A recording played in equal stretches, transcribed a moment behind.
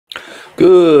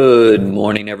Good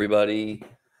morning, everybody.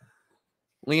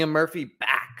 Liam Murphy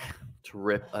back to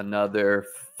rip another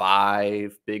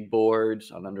 5 big boards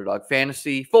on Underdog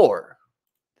Fantasy for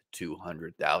the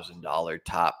 $200,000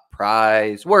 top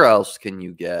prize. Where else can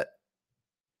you get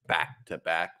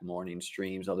back-to-back morning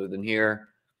streams other than here?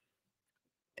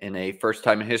 In a first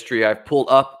time in history, I've pulled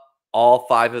up all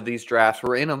 5 of these drafts.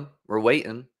 We're in them. We're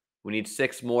waiting. We need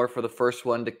 6 more for the first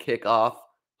one to kick off.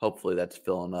 Hopefully that's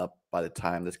filling up by the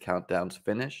time this countdown's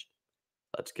finished.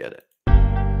 Let's get it.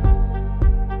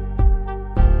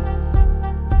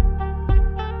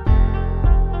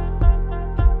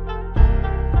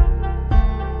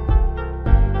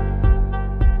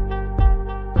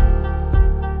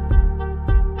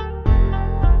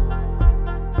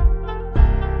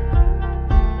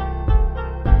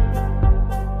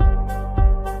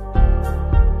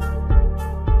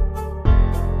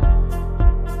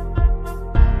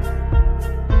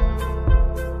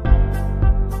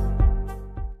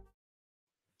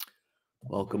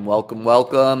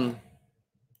 Welcome.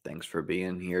 Thanks for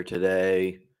being here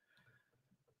today.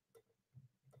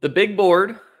 The big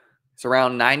board is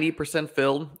around 90%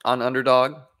 filled on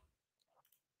Underdog.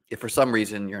 If for some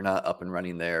reason you're not up and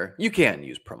running there, you can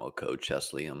use promo code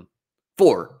ChessLiam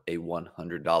for a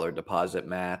 $100 deposit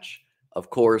match. Of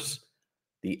course,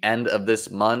 the end of this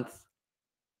month,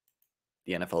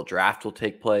 the NFL draft will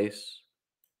take place.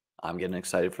 I'm getting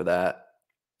excited for that.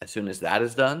 As soon as that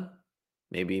is done,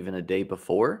 maybe even a day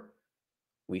before,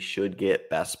 we should get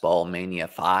Best Ball Mania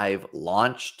 5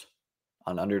 launched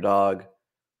on Underdog.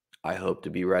 I hope to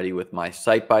be ready with my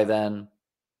site by then.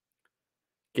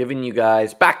 Giving you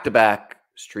guys back-to-back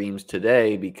streams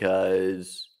today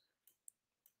because,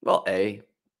 well, A,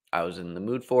 I was in the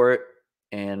mood for it,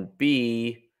 and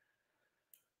B,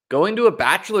 going to a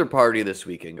bachelor party this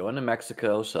weekend, going to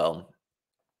Mexico, so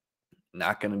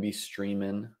not going to be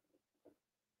streaming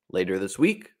later this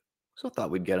week, so I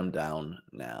thought we'd get them down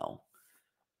now.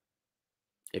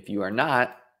 If you are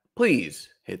not, please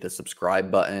hit the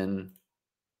subscribe button.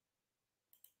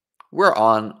 We're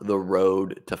on the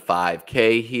road to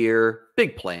 5K here.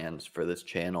 Big plans for this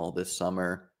channel this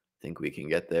summer. Think we can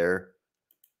get there.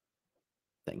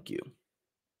 Thank you.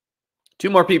 2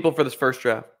 more people for this first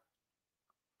draft.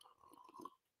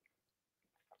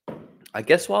 I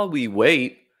guess while we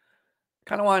wait, I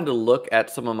kind of wanted to look at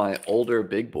some of my older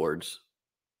big boards.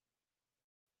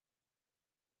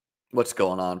 What's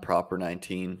going on, Proper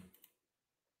 19?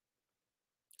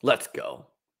 Let's go.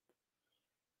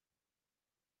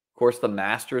 Of course, the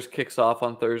Masters kicks off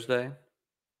on Thursday.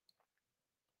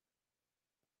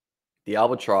 The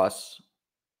Albatross,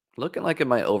 looking like it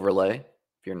might overlay,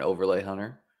 if you're an overlay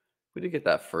hunter. We did get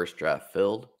that first draft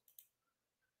filled.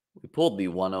 We pulled the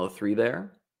 103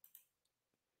 there.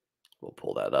 We'll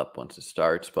pull that up once it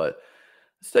starts, but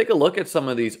let's take a look at some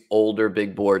of these older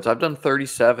big boards. I've done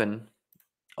 37.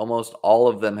 Almost all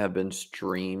of them have been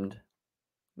streamed.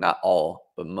 Not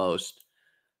all, but most.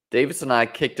 Davis and I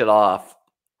kicked it off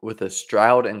with a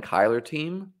Stroud and Kyler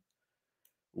team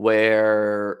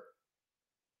where,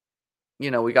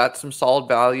 we got some solid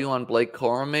value on Blake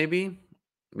Corum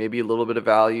maybe a little bit of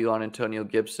value on Antonio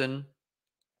Gibson.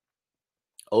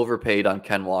 Overpaid on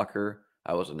Ken Walker.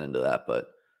 I wasn't into that,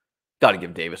 but got to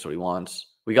give Davis what he wants.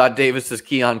 We got Davis's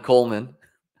Keon Coleman.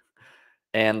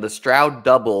 And the Stroud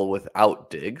double without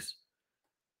Diggs.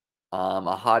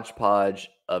 A hodgepodge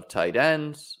of tight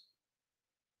ends.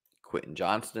 Quentin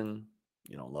Johnston.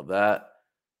 You don't love that.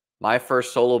 My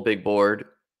first solo big board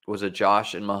was a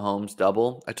Josh and Mahomes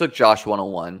double. I took Josh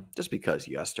 101 just because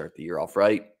you got to start the year off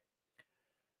right.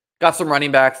 Got some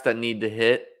running backs that need to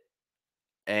hit.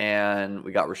 And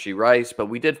we got Rashee Rice. But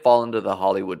we did fall into the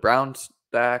Hollywood Brown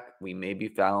stack. We maybe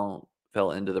fell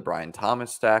into the Brian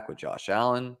Thomas stack with Josh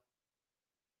Allen.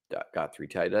 Got 3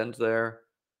 tight ends there.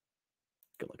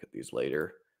 Can look at these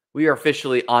later. We are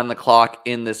officially on the clock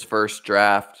in this first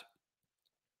draft.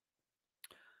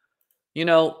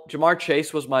 Jamar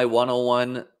Chase was my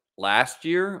 101 last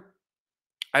year.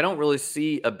 I don't really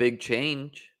see a big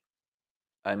change.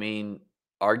 I mean,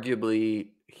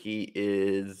 arguably, he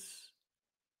is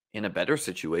in a better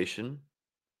situation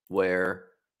where,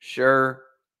 sure,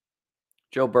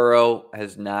 Joe Burrow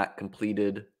has not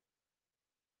completed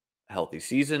healthy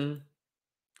season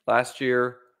last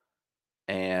year,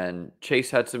 and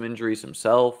Chase had some injuries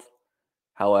himself.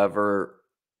 However,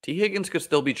 T. Higgins could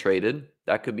still be traded.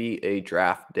 That could be a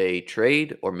draft day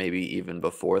trade or maybe even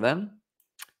before then.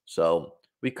 So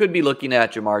we could be looking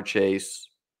at Jamar Chase,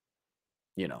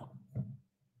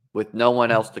 with no one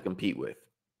else to compete with.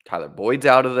 Tyler Boyd's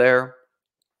out of there.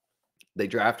 They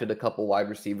drafted a couple wide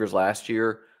receivers last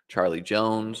year. Charlie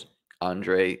Jones,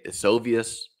 Andre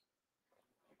Isovius.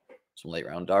 some late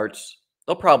round darts.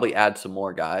 They'll probably add some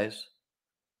more guys.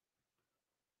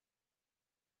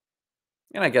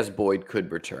 And I guess Boyd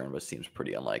could return, but seems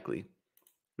pretty unlikely.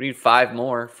 We need 5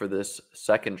 more for this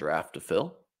second draft to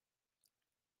fill.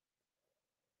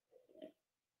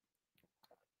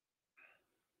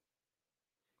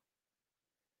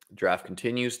 Draft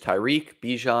continues. Tyreek,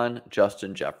 Bijan,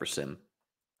 Justin Jefferson.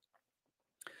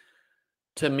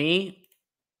 To me,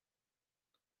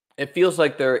 it feels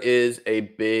like there is a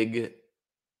big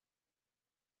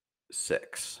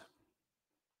 6.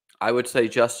 I would say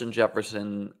Justin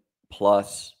Jefferson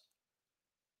plus.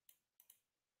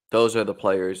 Those are the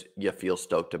players you feel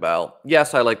stoked about.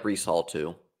 Yes, I like Breece Hall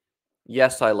too.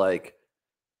 Yes, I like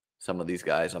some of these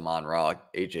guys. Amon-Ra,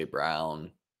 A.J.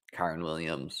 Brown, Kyron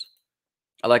Williams.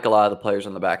 I like a lot of the players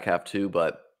on the back half too,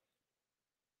 but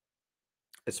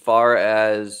as far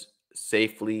as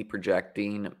safely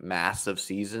projecting massive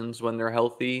seasons when they're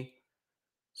healthy,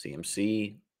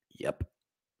 CMC, yep.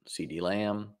 CD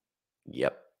Lamb,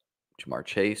 yep. Jamar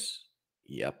Chase,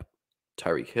 yep.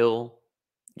 Tyreek Hill,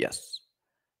 yes.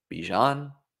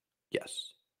 Bijan,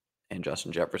 yes. And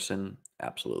Justin Jefferson,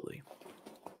 absolutely.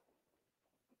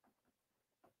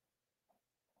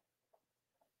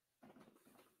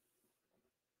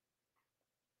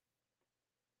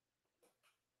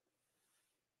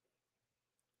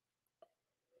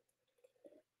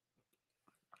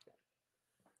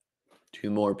 Two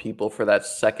more people for that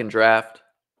second draft.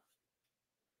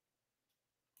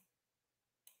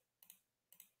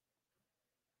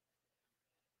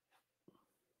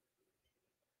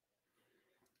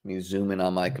 Let me zoom in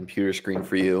on my computer screen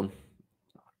for you.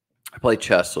 I play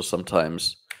chess, so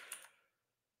sometimes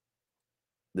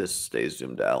this stays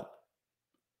zoomed out.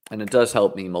 And it does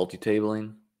help me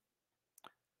multi-tabling.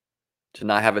 To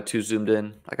not have it too zoomed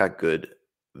in, I got good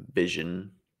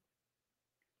vision.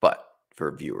 But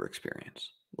for viewer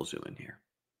experience, we'll zoom in here.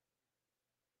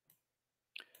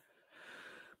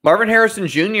 Marvin Harrison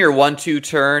Jr. 1-2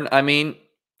 turn. I mean,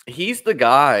 he's the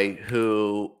guy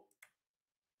who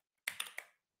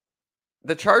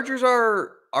the Chargers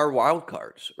are wild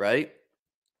cards, right?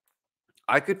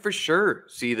 I could for sure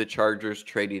see the Chargers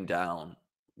trading down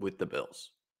with the Bills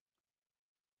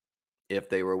if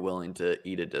they were willing to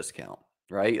eat a discount,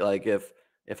 right? Like if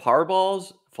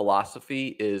Harbaugh's philosophy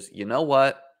is, you know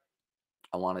what?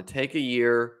 I want to take a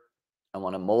year. I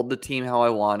want to mold the team how I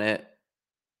want it.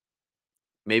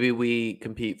 Maybe we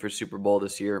compete for Super Bowl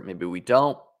this year. Maybe we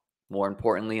don't. More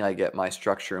importantly, I get my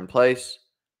structure in place.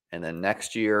 And then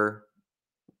next year,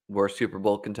 we're Super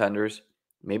Bowl contenders.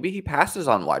 Maybe he passes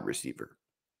on wide receiver.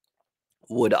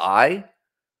 Would I?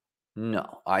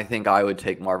 No. I think I would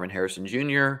take Marvin Harrison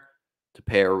Jr. to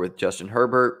pair with Justin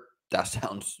Herbert. That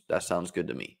sounds good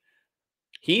to me.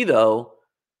 He, though,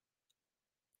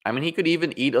 I mean, he could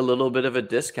even eat a little bit of a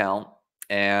discount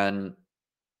and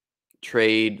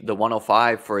trade the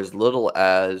 105 for as little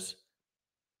as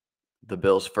the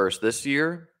Bills first this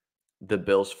year, the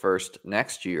Bills first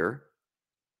next year,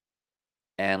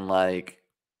 and like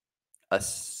a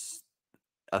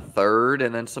third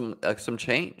and then some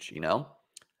change, you know?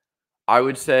 I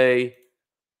would say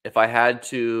if I had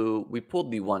to, we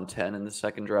pulled the 110 in the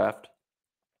second draft.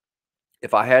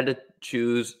 If I had to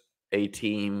choose a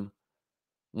team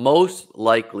most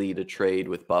likely to trade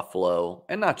with Buffalo,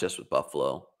 and not just with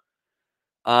Buffalo,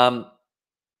 I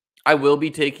will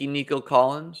be taking Nico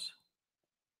Collins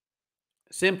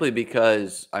simply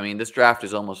because, I mean, this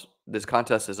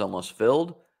contest is almost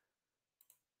filled.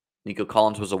 Nico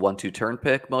Collins was a 1-2 turn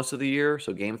pick most of the year,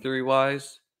 so game theory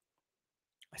wise,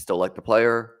 I still like the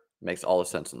player. Makes all the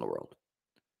sense in the world.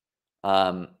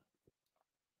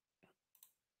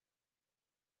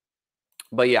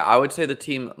 But yeah, I would say the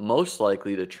team most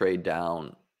likely to trade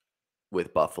down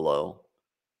with Buffalo,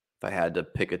 if I had to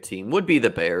pick a team, would be the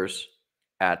Bears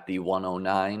at the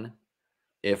 109.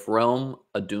 If Rome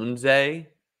Odunze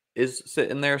is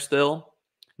sitting there still.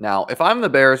 Now, if I'm the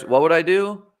Bears, what would I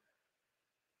do?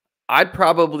 I'd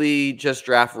probably just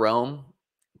draft Rome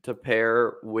to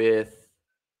pair with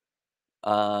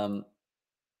um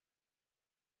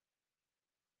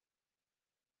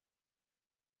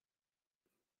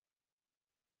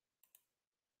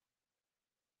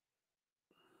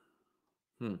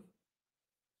hmm,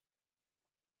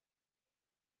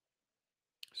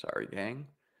 sorry, gang.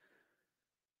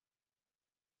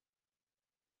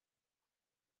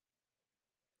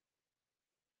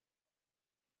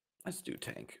 Let's do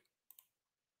tank.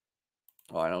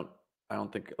 Oh, I don't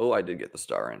think I did get the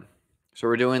star in. So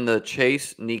we're doing the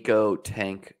Chase Nico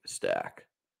tank stack.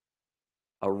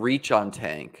 A reach on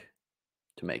tank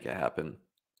to make it happen.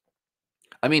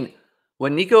 I mean,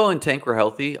 when Nico and Tank were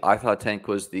healthy, I thought Tank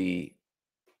was the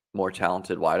more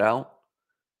talented wideout.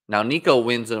 Now, Nico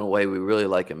wins in a way we really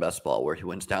like in best ball, where he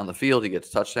wins down the field, he gets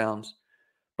touchdowns.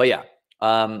 But yeah,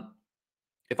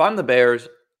 if I'm the Bears,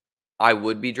 I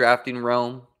would be drafting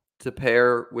Rome to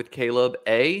pair with Caleb.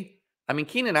 I mean,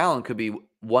 Keenan Allen could be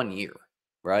 1 year,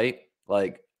 right?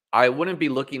 Like, I wouldn't be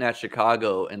looking at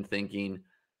Chicago and thinking,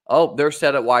 oh, they're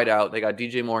set at wideout. They got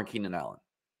DJ Moore and Keenan Allen.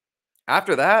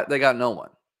 After that, they got no one.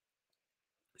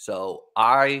 So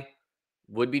I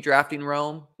would be drafting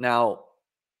Rome. Now,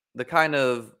 the kind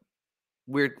of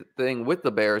weird thing with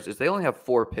the Bears is they only have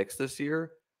 4 picks this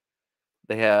year.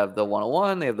 They have the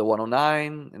 101, they have the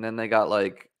 109, and then they got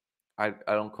like, I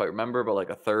don't quite remember, but like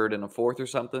a third and a fourth or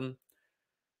something.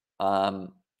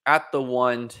 At the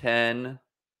 110,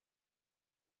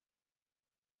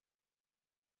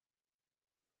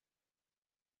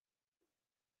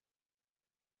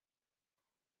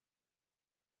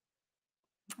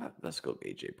 let's go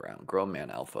AJ Brown, grown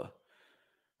man alpha.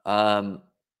 But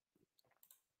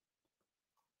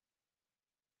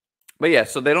yeah,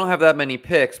 so they don't have that many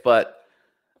picks, but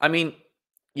I mean,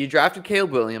 you drafted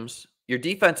Caleb Williams. Your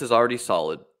defense is already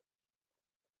solid.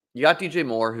 You got DJ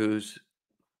Moore, who's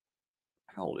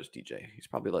how old is DJ? He's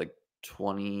probably like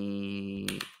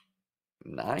 29,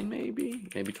 maybe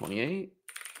 28,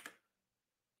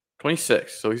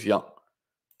 26. So he's young.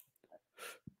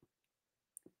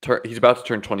 He's about to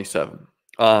turn 27.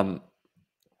 But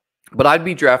I'd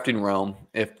be drafting Rome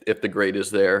if the grade is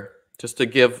there, just to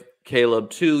give Caleb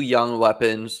 2 young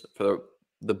weapons for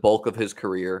the bulk of his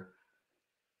career.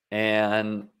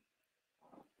 And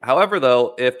however,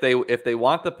 though, if they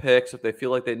want the picks, if they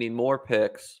feel like they need more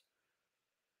picks,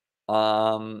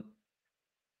 let's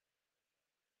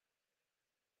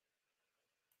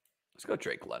go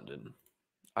Drake London.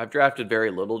 I've drafted very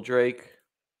little Drake,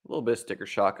 a little bit of sticker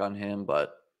shock on him,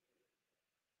 but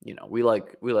you know, we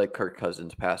like Kirk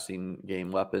Cousins passing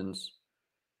game weapons.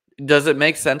 Does it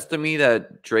make sense to me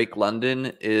that Drake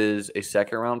London is a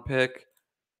 2nd round pick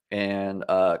and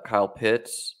Kyle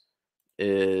Pitts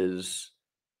is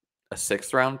a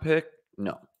 6th round pick?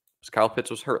 No, because Kyle Pitts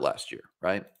was hurt last year,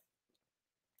 right?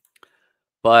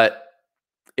 But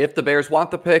if the Bears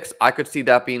want the picks, I could see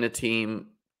that being a team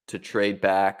to trade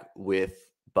back with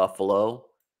Buffalo.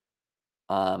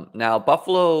 Now,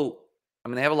 Buffalo, I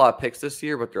mean, they have a lot of picks this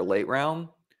year, but they're late round.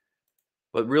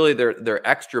 But really, their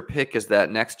extra pick is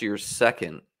that next year's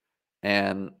 2nd.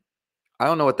 And I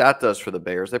don't know what that does for the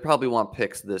Bears. They probably want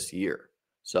picks this year.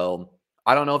 So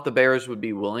I don't know if the Bears would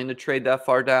be willing to trade that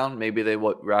far down. Maybe they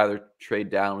would rather trade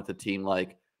down with a team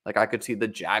like I could see the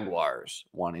Jaguars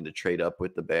wanting to trade up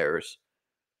with the Bears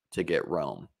to get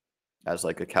Rome as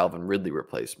like a Calvin Ridley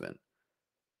replacement.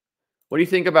 What do you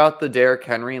think about the Derrick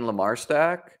Henry and Lamar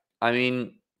stack? I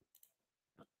mean,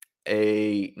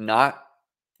 not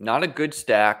a good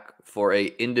stack for a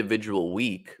individual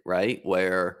week, right?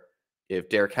 Where if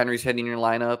Derrick Henry's hitting your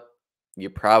lineup, you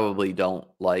probably don't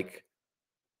like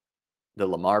the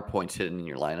Lamar points hitting in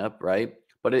your lineup, right?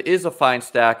 But it is a fine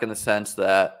stack in the sense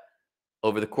that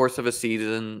over the course of a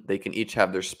season, they can each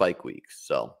have their spike weeks.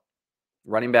 So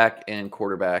running back and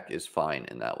quarterback is fine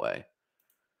in that way.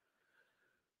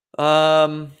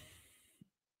 But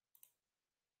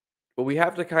we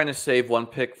have to kind of save 1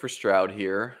 pick for Stroud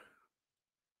here.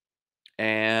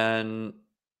 And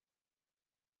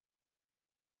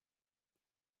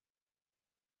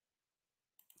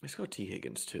let's go T.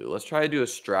 Higgins too. Let's try to do a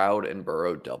Stroud and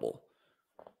Burrow double.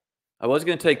 I was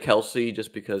going to take Kelsey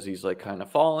just because he's like kind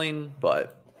of falling,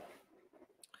 but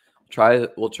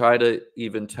we'll try to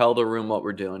even tell the room what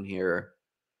we're doing here.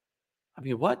 I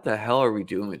mean, what the hell are we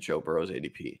doing with Joe Burrow's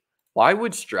ADP? Why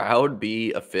would Stroud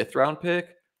be a 5th round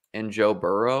pick and Joe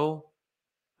Burrow,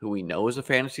 who we know is a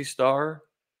fantasy star,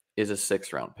 is a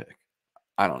 6th round pick?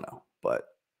 I don't know, but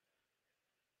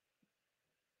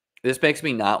this makes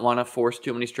me not want to force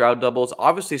too many Stroud doubles.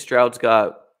 Obviously, Stroud's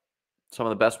got some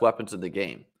of the best weapons in the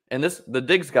game. And the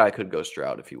Diggs guy could go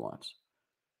Stroud if he wants,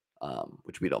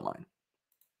 which we don't mind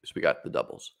because we got the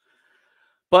doubles.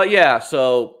 But yeah,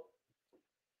 so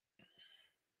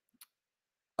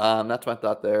that's my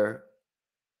thought there.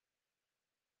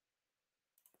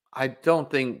 I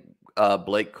don't think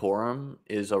Blake Corum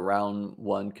is a round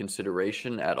 1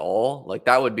 consideration at all. Like,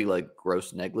 that would be like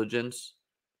gross negligence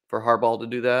for Harbaugh to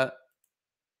do that.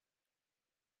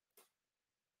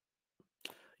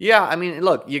 Yeah, I mean,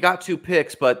 look, you got 2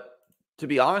 picks, but to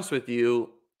be honest with you,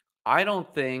 I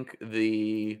don't think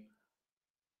the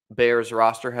Bears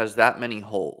roster has that many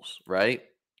holes, right?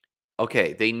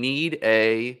 Okay, they need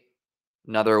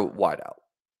another wideout,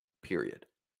 period.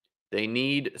 They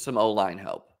need some O-line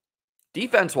help.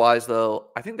 Defense-wise,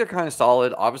 though, I think they're kind of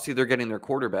solid. Obviously, they're getting their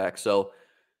quarterback, so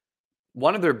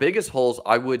one of their biggest holes,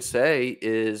 I would say,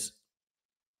 is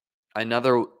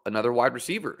another wide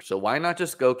receiver. So why not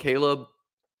just go Caleb?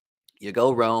 You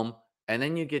go Rome, and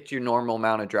then you get your normal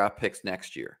amount of draft picks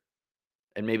next year,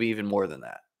 and maybe even more than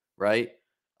that, right?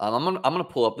 I'm gonna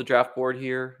pull up the draft board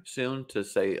here soon to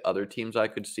say other teams I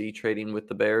could see trading with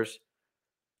the Bears.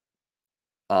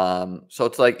 So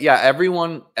it's like, yeah,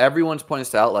 everyone's pointing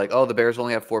this out, like, oh, the Bears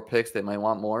only have 4 picks, they might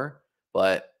want more,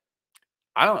 but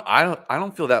I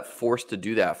don't feel that forced to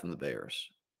do that from the Bears,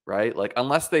 right? Like,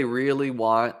 unless they really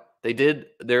want,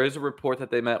 there is a report that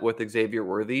they met with Xavier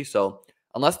Worthy, so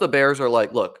unless the Bears are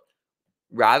like, look,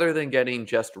 rather than getting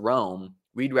just Rome,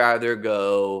 we'd rather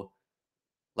go,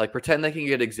 like, pretend they can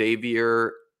get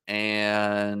Xavier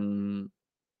and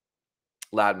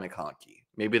Lad McConkey.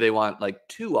 Maybe they want like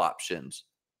 2 options,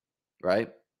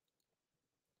 right?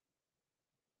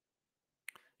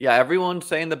 Yeah, everyone's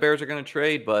saying the Bears are going to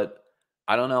trade, but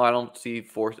I don't know. I don't see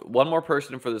one more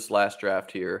person for this last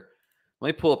draft here. Let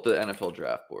me pull up the NFL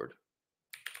draft board.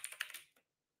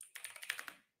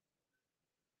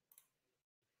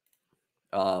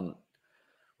 Um,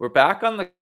 we're back on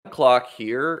the clock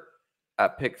here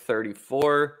at pick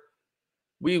 34.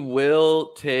 We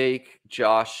will take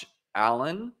Josh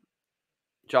Allen.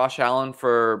 Josh Allen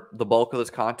for the bulk of this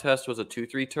contest was a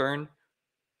 2-3 turn.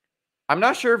 I'm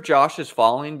not sure if Josh is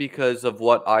falling because of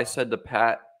what I said to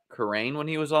Pat Kerrane when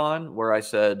he was on, where I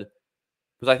said,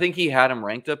 because I think he had him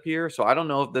ranked up here. So I don't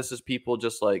know if this is people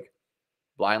just like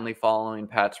blindly following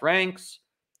Pat's ranks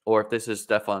or if this is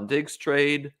Stephon Diggs'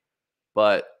 trade.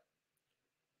 But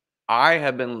I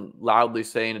have been loudly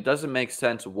saying it doesn't make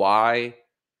sense why.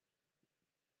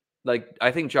 Like,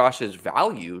 I think Josh is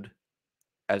valued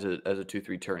as a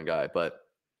 2-3 turn guy, but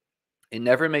it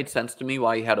never made sense to me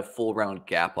why he had a full round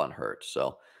gap on Hurts.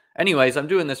 So, anyways, I'm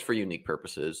doing this for unique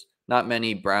purposes. Not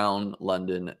many Brown,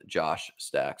 London, Josh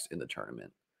stacks in the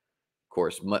tournament. Of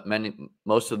course,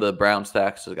 most of the Brown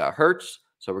stacks have got Hurts,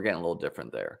 so we're getting a little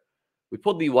different there. We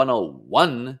pulled the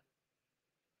 101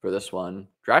 for this one,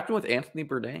 drafting with Anthony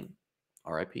Bourdain,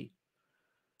 RIP. We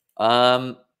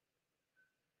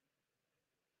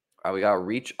got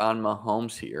reach on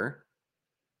Mahomes here.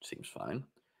 Seems fine.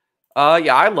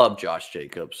 Yeah, I love Josh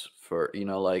Jacobs for,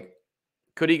 like,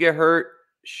 could he get hurt?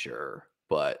 Sure.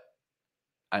 But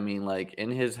I mean, like,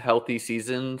 in his healthy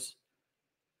seasons,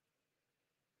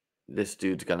 this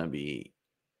dude's gonna be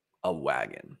a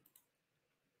wagon.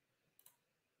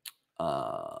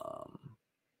 I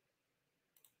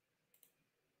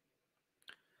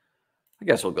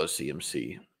guess we'll go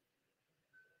CMC.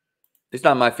 He's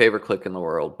not my favorite click in the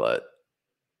world, but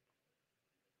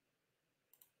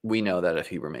we know that if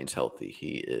he remains healthy,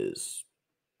 he is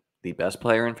the best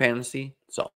player in fantasy.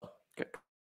 So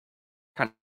kind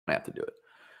of have to do it.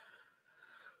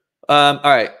 All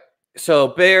right. So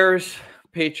Bears,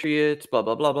 Patriots, blah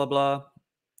blah blah blah blah.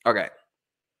 Okay.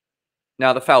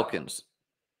 Now the Falcons.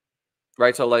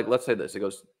 Right? So, like, let's say this. It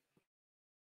goes,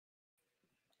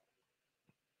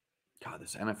 God,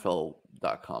 this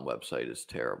NFL.com website is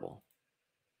terrible.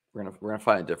 We're gonna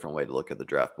find a different way to look at the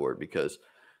draft board because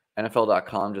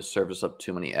NFL.com just serves up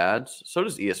too many ads. So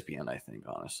does ESPN, I think,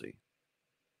 honestly.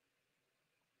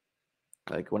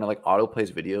 Like, when it like auto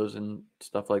plays videos and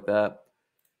stuff like that.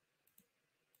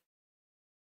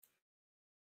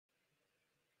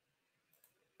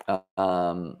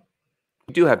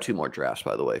 We do have 2 more drafts,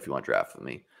 by the way, if you want to draft with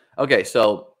me. Okay,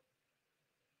 so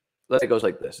let's say it goes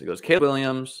like this. It goes Caleb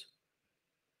Williams,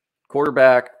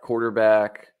 quarterback.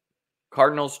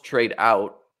 Cardinals trade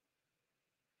out.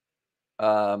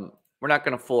 We're not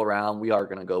going to fool around. We are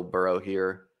going to go Burrow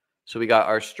here. So we got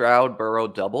our Stroud Burrow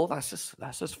double. That's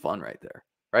just fun right there,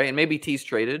 right? And maybe T's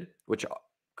traded, which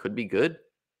could be good.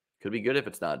 Could be good if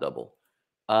it's not a double.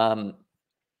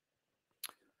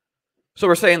 So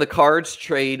we're saying the Cards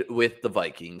trade with the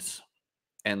Vikings,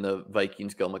 and the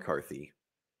Vikings go McCarthy,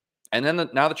 and then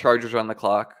now the Chargers are on the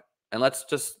clock, and let's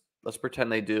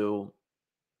pretend they do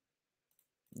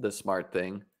the smart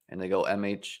thing, and they go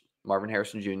MH Marvin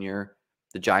Harrison Jr.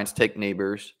 The Giants take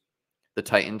Neighbors, the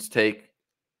Titans take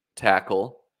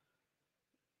tackle,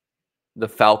 the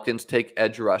Falcons take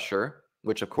edge rusher,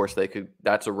 which of course they could.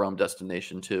 That's a Rome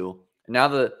destination too. And now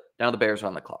the Bears are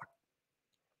on the clock.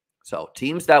 So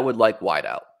teams that would like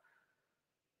wideout.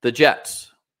 The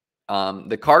Jets,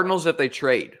 the Cardinals, if they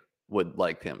trade, would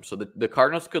like him. So the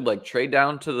Cardinals could like trade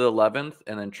down to the 11th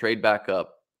and then trade back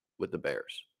up with the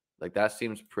Bears. Like, that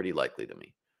seems pretty likely to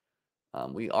me.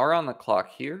 We are on the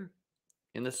clock here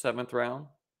in the 7th round.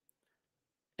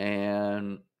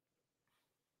 And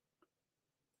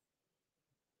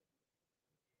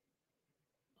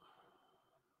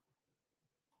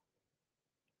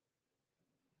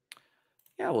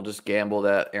Yeah, we'll just gamble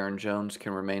that Aaron Jones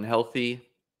can remain healthy.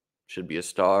 Should be a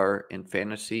star in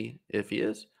fantasy if he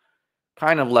is.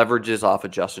 Kind of leverages off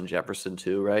of Justin Jefferson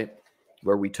too, right?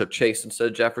 Where we took Chase instead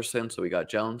of Jefferson, so we got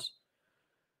Jones.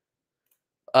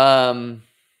 Um,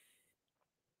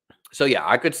 so yeah,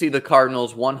 I could see the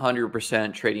Cardinals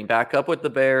 100% trading back up with the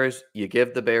Bears. You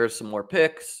give the Bears some more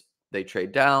picks, they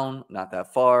trade down, not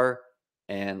that far,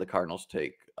 and the Cardinals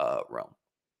take Rome.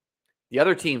 The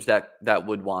other teams that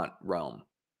would want Rome,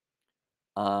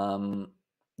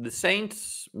 the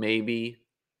Saints maybe,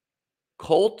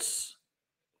 Colts.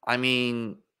 I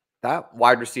mean, that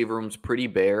wide receiver room's pretty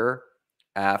bare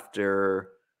after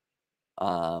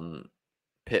um,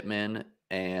 Pittman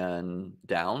and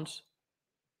Downs,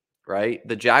 right?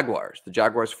 The Jaguars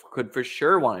could for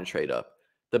sure want to trade up.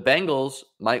 The Bengals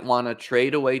might want to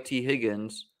trade away T.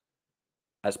 Higgins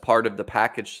as part of the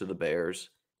package to the Bears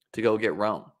to go get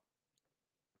Rome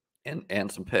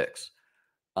and some picks.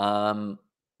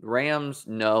 Rams,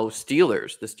 no.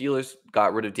 Steelers. The Steelers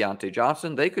got rid of Deontay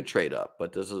Johnson. They could trade up,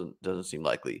 but doesn't seem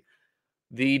likely.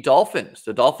 The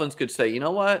Dolphins could say, you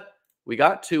know what? We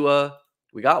got Tua,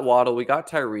 we got Waddle, we got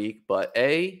Tyreek, but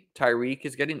A, Tyreek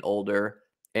is getting older,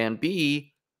 and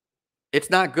B,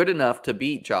 it's not good enough to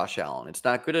beat Josh Allen. It's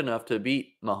not good enough to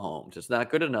beat Mahomes. It's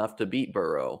not good enough to beat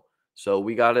Burrow. So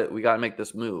we gotta make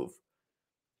this move.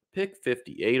 Pick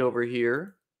 58 over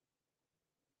here.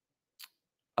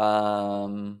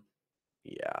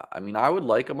 Yeah, I mean, I would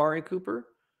like Amari Cooper,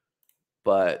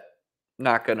 but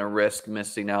not gonna risk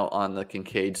missing out on the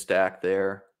Kincaid stack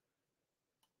there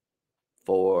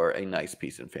for a nice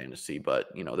piece in fantasy, but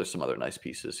there's some other nice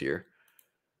pieces here.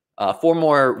 4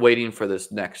 more waiting for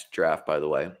this next draft, by the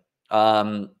way.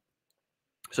 So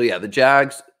yeah, the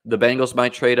Jags, the Bengals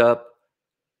might trade up.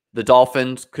 The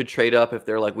Dolphins could trade up if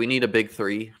they're like, we need a big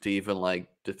 3 to even like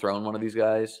dethrone one of these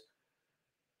guys.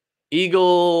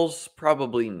 Eagles,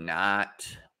 probably not.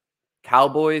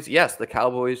 Cowboys, yes, the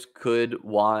Cowboys could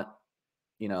want,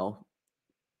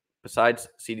 besides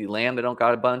CeeDee Lamb, they don't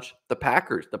got a bunch. The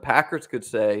Packers could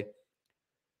say,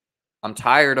 I'm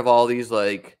tired of all these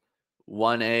like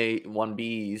 1A,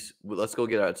 1Bs. Let's go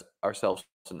get ourselves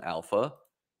an alpha.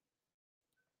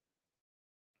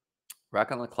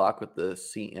 Back on the clock with the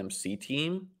CMC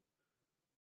team.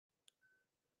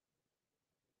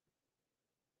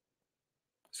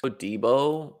 So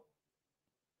Debo.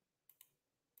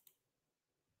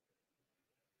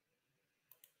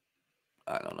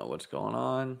 I don't know what's going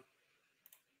on.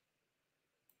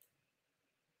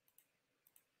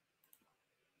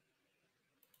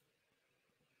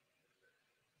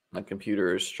 My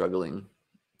computer is struggling.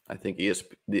 I think the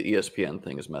ESPN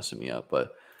thing is messing me up,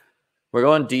 but we're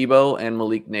going Debo and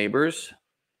Malik Neighbors.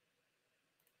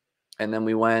 And then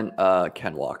we went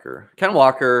Ken Walker. Ken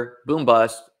Walker, boom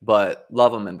bust, but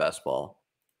love him in best ball,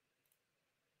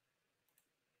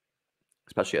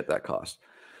 especially at that cost.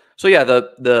 So yeah,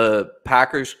 the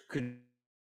Packers could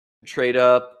trade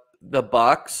up. The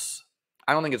Bucks,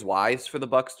 I don't think it's wise for the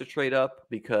Bucks to trade up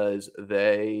because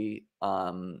they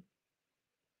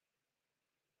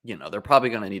they're probably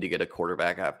going to need to get a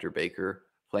quarterback after Baker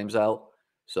flames out.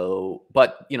 So,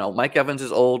 but Mike Evans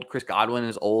is old, Chris Godwin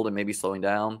is old and maybe slowing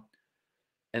down.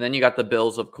 And then you got the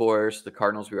Bills, of course, the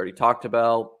Cardinals we already talked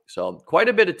about. So quite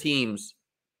a bit of teams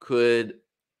could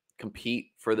compete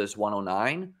for this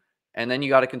 109. And then you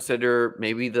got to consider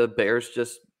maybe the Bears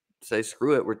just say,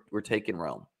 screw it, we're taking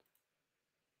Rome.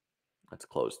 Let's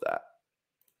close that.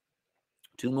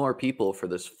 2 more people for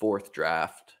this 4th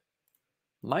draft.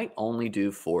 Might only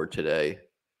do 4 today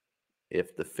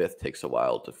if the 5th takes a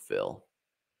while to fill.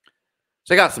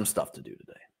 So I got some stuff to do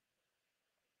today.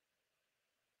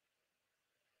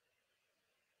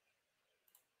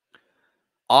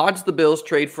 Odds the Bills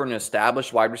trade for an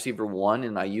established wide receiver 1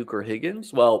 in Ayuk or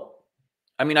Higgins? Well,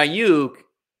 I mean, Ayuk,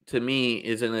 to me,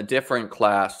 is in a different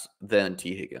class than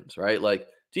T. Higgins, right? Like,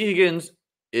 T. Higgins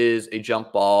is a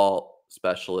jump ball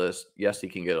specialist. Yes, he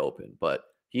can get open, but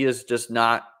he is just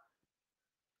not,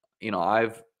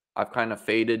 I've kind of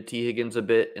faded T. Higgins a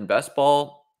bit in best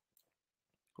ball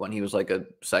when he was like a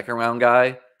 2nd round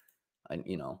guy. I,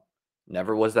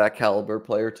 never was that caliber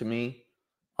player to me.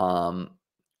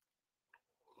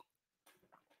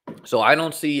 So I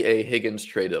don't see a Higgins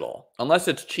trade at all, unless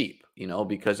it's cheap,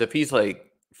 because if he's like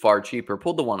far cheaper,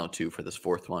 pull the 102 for this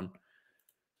 4th one.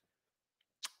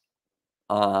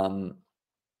 So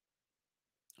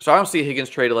I don't see Higgins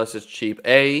trade unless it's cheap.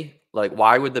 Like,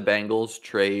 why would the Bengals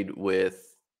trade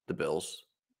with the Bills?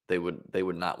 They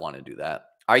would not want to do that.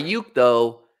 Ayuk,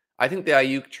 though, I think the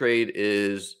Ayuk trade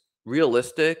is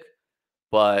realistic,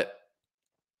 but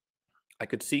I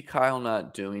could see Kyle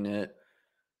not doing it.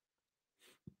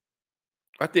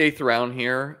 At the 8th round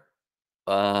here.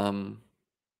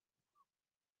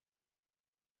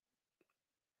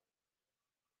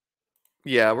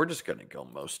 Yeah, we're just gonna go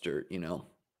Mostert, you know.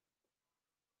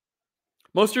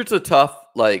 Mostert's a tough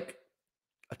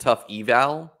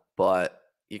eval, but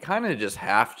you kind of just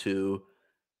have to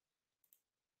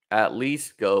at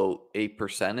least go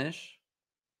 8% ish.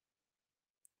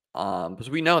 Because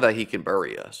we know that he can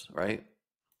bury us, right?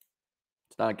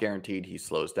 It's not guaranteed he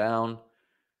slows down.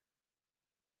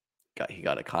 He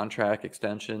got a contract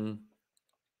extension.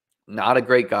 Not a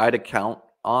great guy to count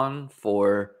on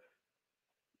for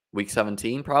week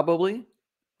 17, probably,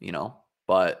 you know,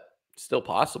 but still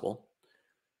possible.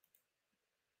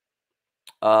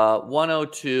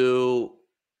 102.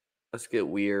 Let's get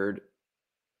weird.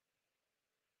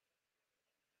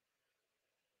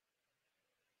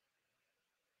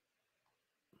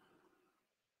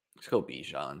 Let's go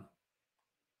Bijan.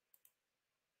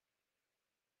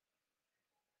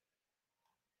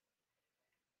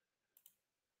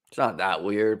 It's not that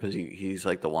weird because he's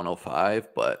like the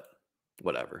 105, but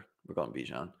whatever. We're going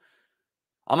Bijan.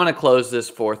 I'm going to close this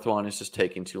 4th one. It's just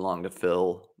taking too long to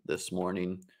fill this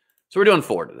morning. So we're doing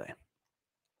 4 today.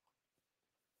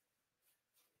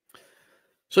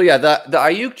 So yeah, the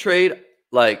Ayuk trade,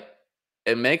 like,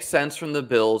 it makes sense from the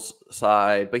Bills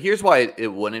side, but here's why it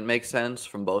wouldn't make sense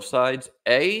from both sides.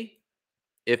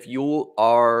 If you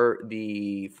are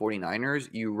the 49ers,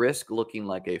 you risk looking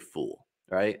like a fool,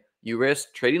 right? You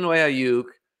risk trading away Ayuk.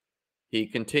 He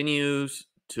continues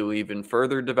to even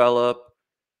further develop,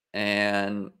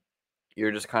 and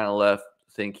you're just kind of left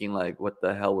thinking like, what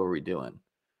the hell were we doing?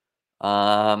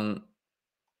 Yeah,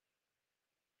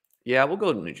 we'll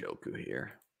go to Njoku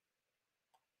here.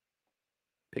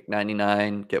 Pick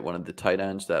 99, get one of the tight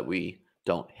ends that we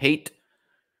don't hate.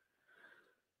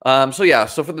 So yeah,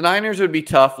 so for the Niners, it would be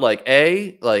tough. Like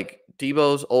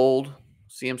Debo's old,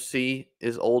 CMC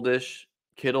is oldish,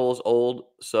 Kittle's old.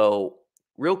 So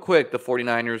real quick, the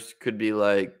 49ers could be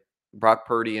like Brock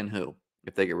Purdy and who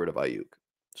if they get rid of Ayuk.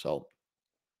 So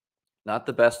not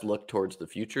the best look towards the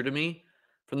future to me.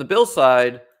 From the Bill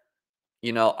side,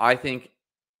 you know, I think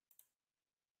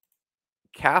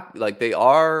they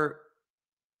are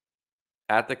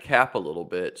at the cap a little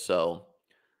bit. So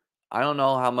I don't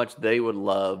know how much they would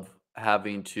love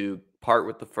having to part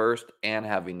with the first and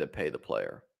having to pay the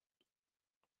player.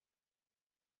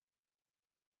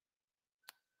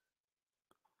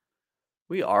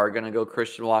 We are going to go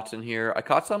Christian Watson here. I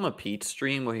caught some of Pete's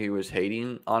stream where he was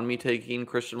hating on me taking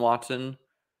Christian Watson.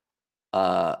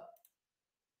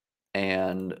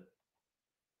 And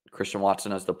Christian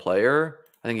Watson as the player.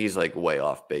 I think he's like way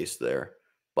off base there.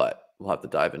 But we'll have to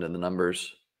dive into the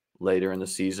numbers later in the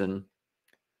season.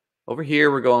 Over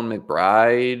here, we're going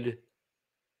McBride.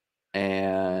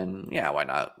 And yeah, why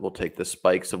not? We'll take the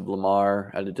spikes of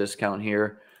Lamar at a discount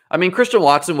here. I mean, Christian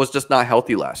Watson was just not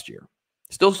healthy last year.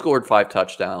 Still scored 5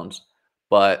 touchdowns,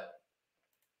 but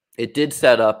it did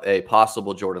set up a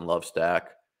possible Jordan Love stack.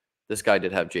 This guy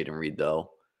did have Jaden Reed,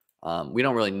 though. We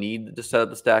don't really need to set up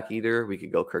the stack either. We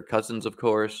could go Kirk Cousins, of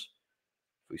course,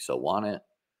 if we so want it.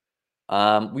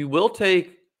 We will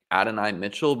take Adonai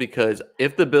Mitchell because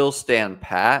if the Bills stand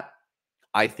pat,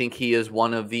 I think he is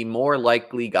one of the more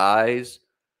likely guys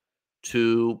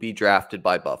to be drafted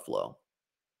by Buffalo.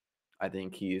 I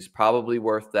think he's probably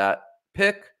worth that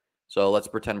pick. So let's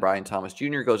pretend Brian Thomas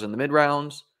Jr. goes in the mid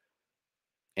rounds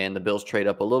and the Bills trade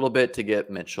up a little bit to get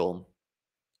Mitchell,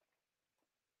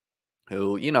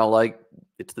 who, you know, like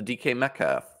it's the DK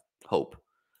Metcalf hope.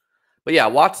 But yeah,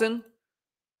 Watson,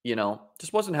 you know,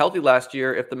 just wasn't healthy last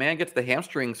year. If the man gets the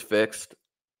hamstrings fixed,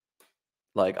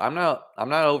 like I'm not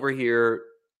over here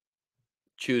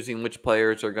choosing which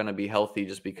players are going to be healthy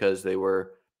just because they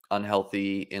were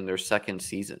unhealthy in their second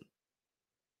season.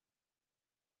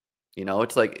 You know,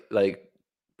 it's like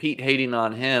Pete hating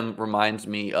on him reminds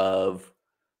me of,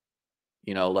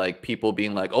 you know, like people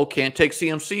being like, "Oh, can't take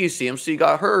CMC. CMC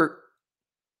got hurt."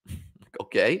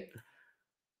 Okay.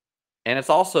 And it's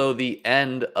also the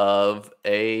end of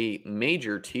a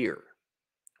major tier,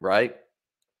 right?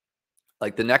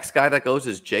 Like the next guy that goes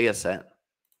is JSN.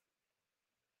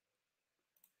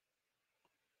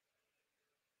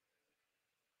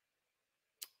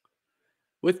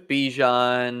 With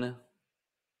Bijan, let's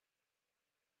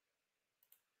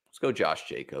go Josh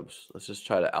Jacobs. Let's just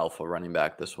try to alpha running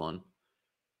back this one.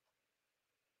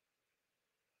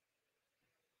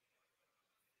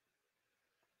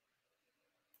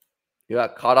 You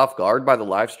got caught off guard by the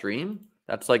live stream?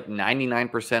 That's like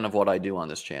 99% of what I do on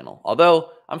this channel.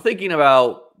 Although I'm thinking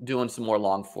about doing some more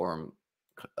long form.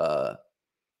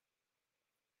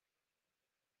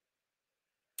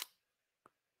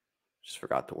 Just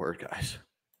forgot the word, guys.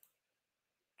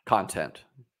 content.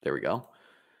 There we go.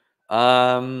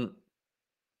 Um,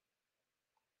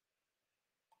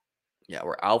 yeah,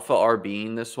 we're alpha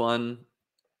RBing this one.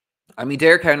 I mean,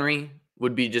 Derrick Henry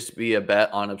would be a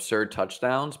bet on absurd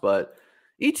touchdowns, but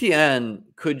ETN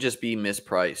could just be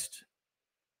mispriced,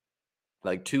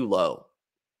 like too low.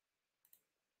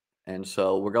 And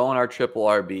so we're going our triple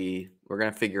RB. We're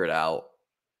gonna figure it out.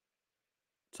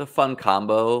 It's a fun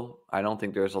combo. I don't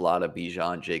think there's a lot of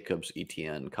Bijan, Jacobs,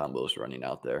 ETN combos running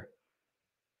out there.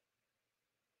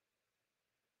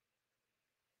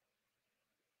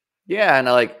 Yeah, and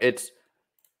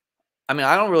I mean,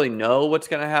 I don't really know what's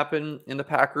going to happen in the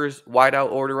Packers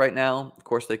wideout order right now. Of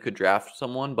course, they could draft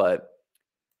someone, but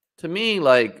to me,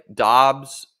 like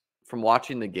Dobbs, from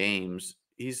watching the games,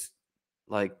 he's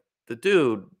like the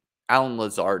dude, Alan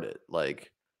Lazard it.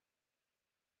 Like,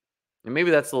 and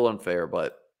maybe that's a little unfair,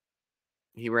 but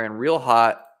he ran real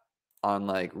hot on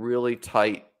like really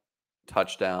tight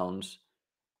touchdowns.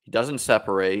 He doesn't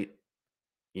separate,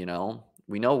 you know.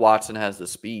 We know Watson has the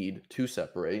speed to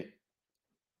separate.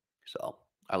 So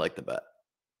I like the bet.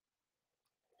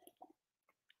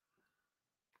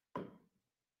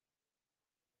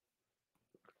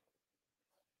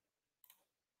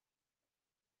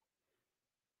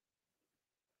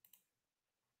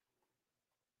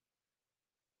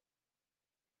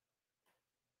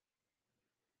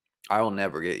 I will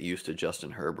never get used to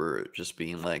Justin Herbert just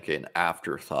being like an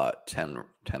afterthought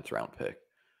 10th round pick.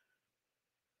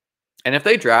 And if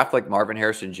they draft like Marvin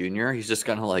Harrison Jr., he's just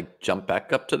going to like jump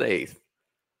back up to the 8th.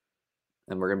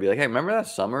 And we're going to be like, hey, remember that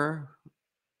summer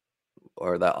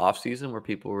or that offseason where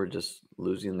people were just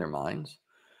losing their minds?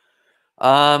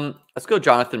 Let's go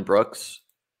Jonathan Brooks.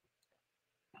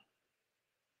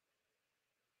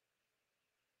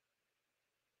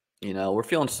 You know, we're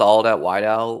feeling solid at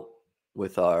wideout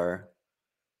with our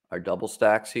double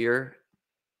stacks here.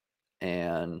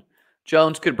 And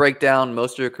Jones could break down.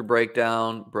 Mostert could break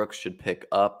down. Brooks should pick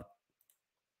up.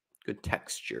 Good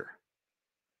texture.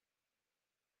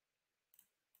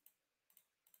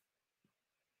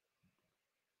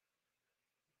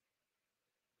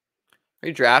 Are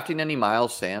you drafting any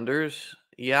Miles Sanders?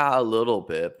 Yeah, a little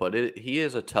bit, but he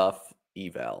is a tough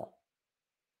eval.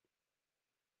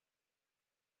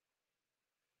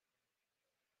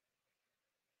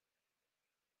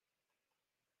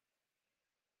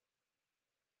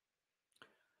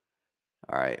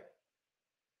 All right.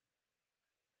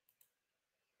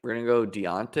 We're going to go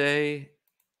Deontay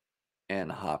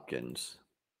and Hopkins.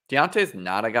 Deontay's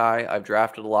not a guy I've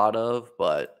drafted a lot of,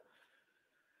 but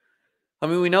I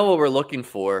mean, we know what we're looking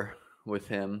for with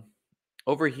him.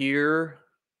 Over here,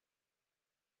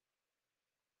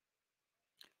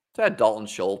 let's add Dalton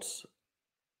Schultz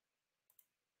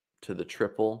to the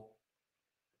triple.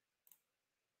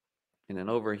 And then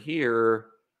over here,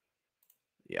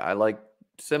 yeah, I like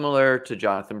similar to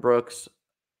Jonathan Brooks.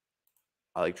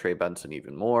 I like Trey Benson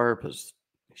even more because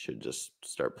he should just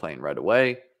start playing right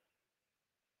away.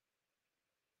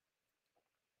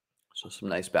 So some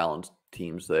nice balanced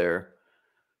teams there.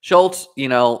 Schultz,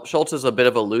 Schultz is a bit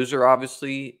of a loser,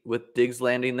 obviously, with Diggs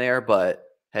landing there, but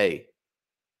hey,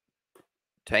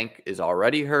 Tank is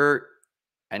already hurt.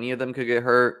 Any of them could get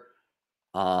hurt.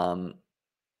 And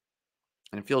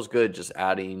it feels good just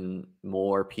adding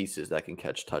more pieces that can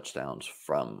catch touchdowns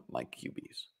from my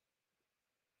QBs.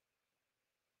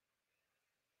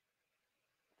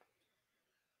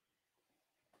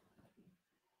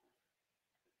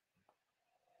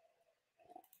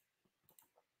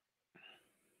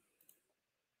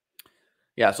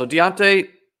 Yeah, so Deontay,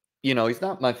 he's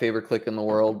not my favorite click in the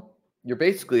world. You're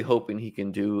basically hoping he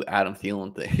can do Adam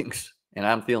Thielen things, and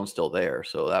Adam Thielen's still there,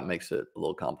 so that makes it a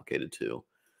little complicated too.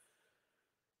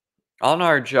 On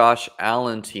our Josh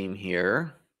Allen team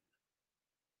here,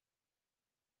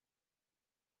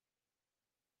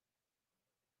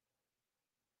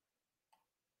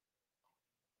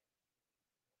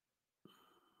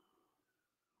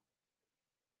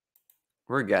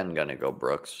 we're again going to go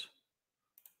Brooks.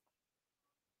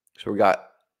 So we got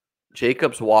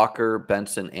Jacobs, Walker,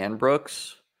 Benson, and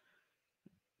Brooks,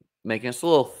 making us a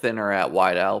little thinner at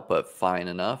wideout, but fine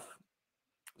enough.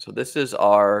 So this is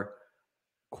our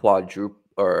quadruple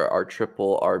or our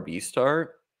triple RB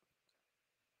start.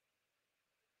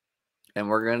 And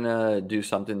we're going to do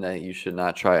something that you should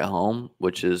not try at home,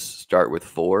 which is start with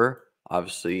 4.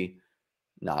 Obviously,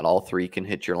 not all 3 can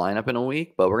hit your lineup in a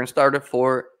week, but we're going to start at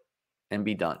 4 and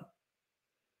be done.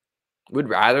 Would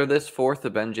rather this 4th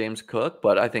have been James Cook,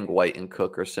 but I think White and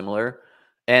Cook are similar.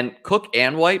 And Cook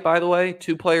and White, by the way,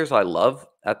 2 players I love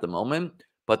at the moment,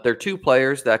 but they're 2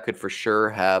 players that could for sure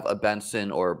have a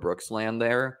Benson or a Brooks land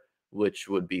there, which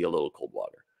would be a little cold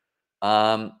water.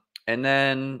 And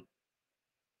then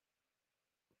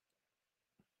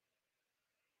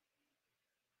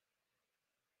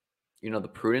the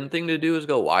prudent thing to do is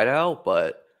go wide out,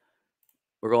 but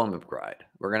we're going McBride.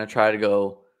 We're going to try to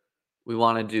go. We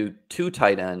want to do 2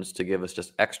 tight ends to give us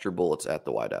just extra bullets at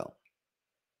the wide out.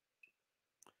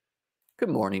 Good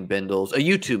morning, Bindles. A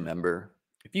YouTube member.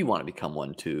 If you want to become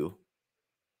one too,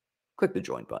 click the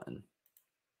join button.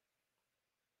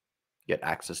 Get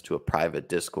access to a private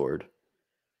Discord.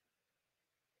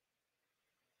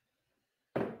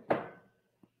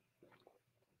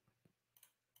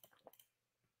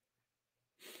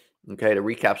 Okay, to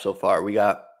recap so far, we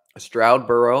got a Stroud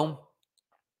Burrow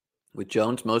with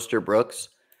Jones, Mostert, Brooks,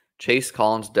 Chase,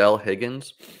 Collins, Dell,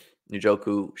 Higgins,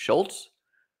 Njoku, Schultz.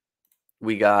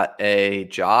 We got a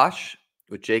Josh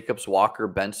with Jacobs, Walker,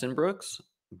 Benson, Brooks,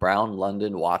 Brown,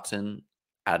 London, Watson,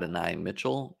 Adonai,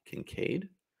 Mitchell, Kincaid.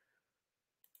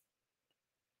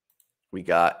 We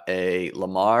got a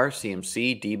Lamar,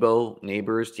 CMC, Debo,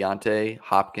 Neighbors, Deontay,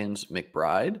 Hopkins,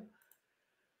 McBride.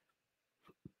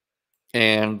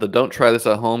 And the don't try this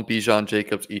at home, Bijan,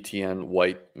 Jacobs, ETN,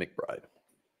 White, McBride.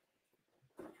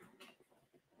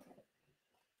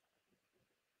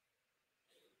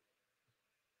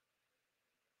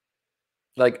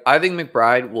 I think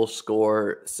McBride will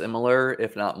score similar,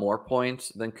 if not more points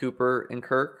than Cooper and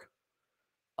Kirk.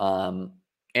 And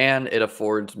it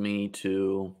affords me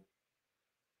to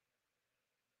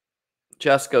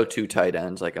just go 2 tight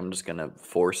ends. I'm just going to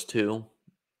force 2.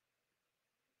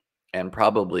 And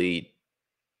probably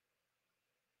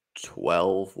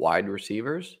 12 wide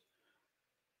receivers.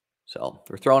 So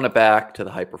we're throwing it back to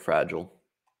the hyper fragile.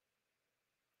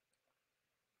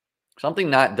 Something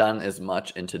not done as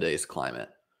much in today's climate.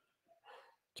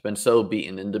 It's been so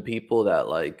beaten into people that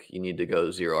you need to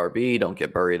go 0 RB, don't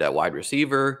get buried at wide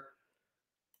receiver.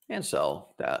 And so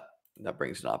that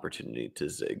brings an opportunity to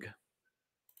zig.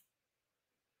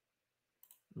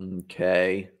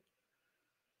 Okay.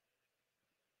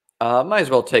 Might as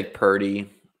well take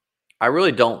Purdy. I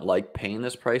really don't like paying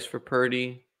this price for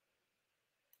Purdy.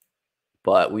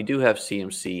 But we do have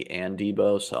CMC and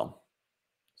Debo, so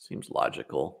seems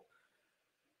logical.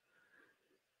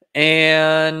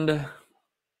 And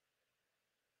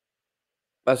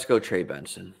let's go Trey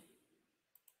Benson.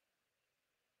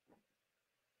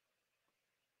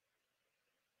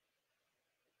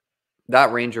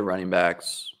 That range of running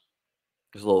backs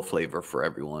is a little flavor for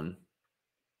everyone.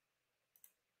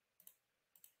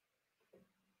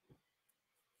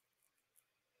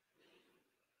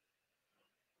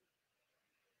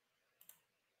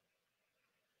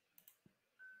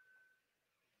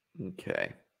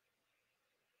 Okay.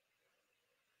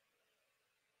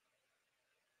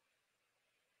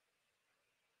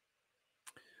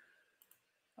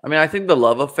 I mean, I think the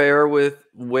love affair with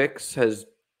Wicks has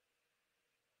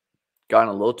gone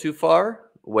a little too far,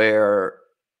 where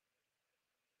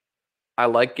I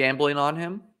like gambling on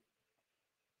him,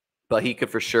 but he could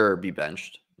for sure be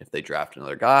benched if they draft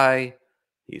another guy.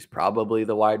 He's probably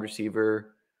the wide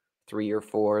receiver 3 or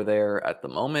 4 there at the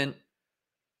moment.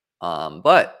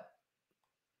 But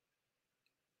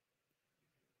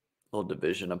little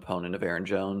division opponent of Aaron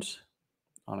Jones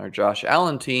on our Josh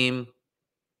Allen team.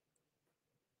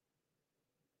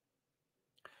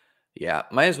 Yeah,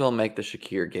 might as well make the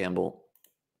Shakir gamble.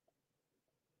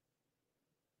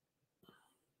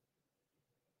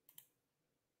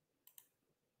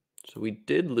 So we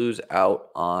did lose out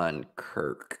on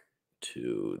Kirk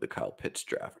to the Kyle Pitts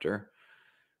drafter,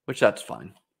 which that's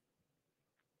fine.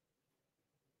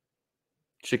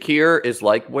 Shakir is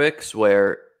like Wicks,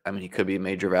 where, he could be a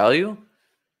major value,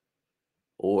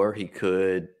 or he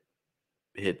could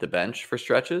hit the bench for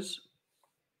stretches.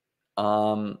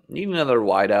 Need another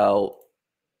wideout.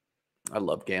 I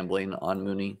love gambling on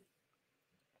Mooney.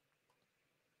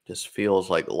 Just feels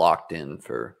like locked in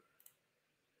for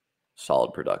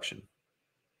solid production.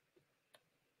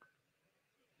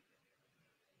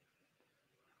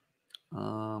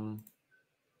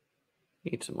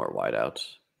 Need some more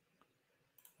wideouts.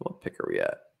 What pick are we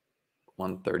at?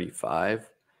 135.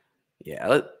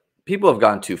 Yeah, people have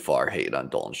gone too far hate on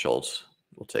Dalton Schultz.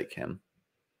 We'll take him.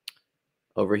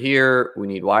 Over here, we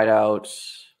need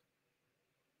wideouts.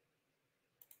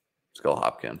 Let's go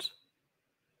Hopkins.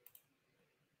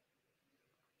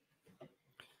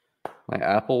 My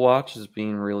Apple Watch is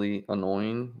being really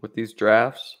annoying with these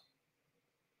drafts.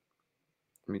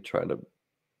 Let me try to...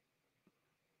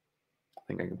 I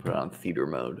think I can put it on theater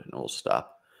mode and it will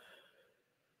stop.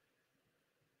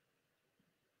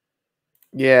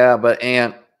 Yeah, but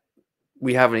Ant,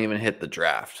 we haven't even hit the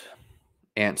draft.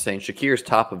 Ant saying Shakir's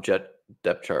top of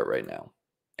depth chart right now.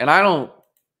 And I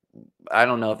I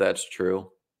don't know if that's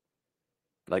true.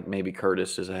 Like maybe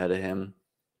Curtis is ahead of him.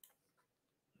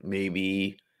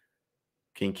 Maybe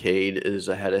Kincaid is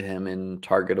ahead of him in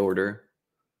target order.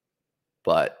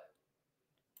 But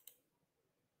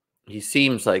he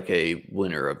seems like a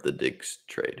winner of the Diggs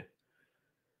trade.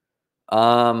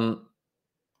 Yeah,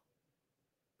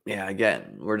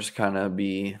 again, we're just kind of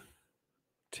be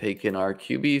taking our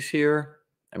QBs here.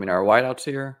 I mean, our wideouts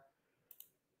here.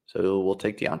 So we'll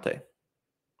take Deontay.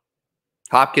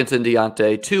 Hopkins and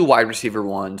Deontay, 2 wide receiver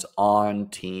ones on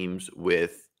teams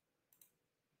with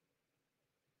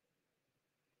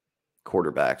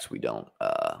quarterbacks we don't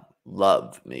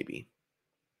love, maybe.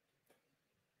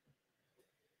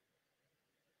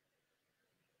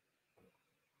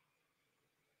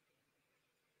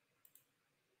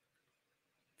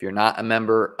 If you're not a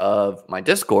member of my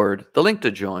Discord, the link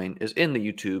to join is in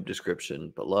the YouTube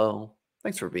description below.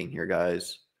 Thanks for being here,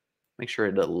 guys. Make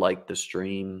sure to like the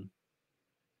stream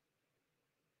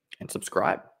and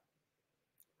subscribe.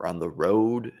 We're on the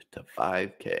road to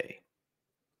 5K.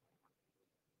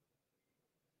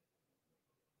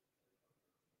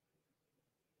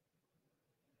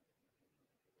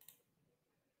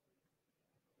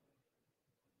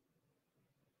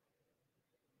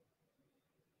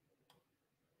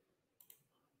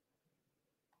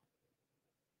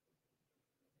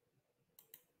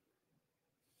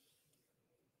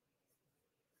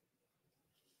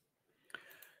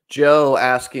 Joe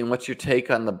asking, what's your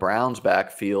take on the Browns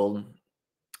backfield?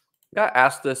 Got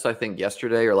asked this, I think,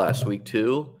 yesterday or last week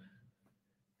too.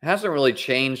 It hasn't really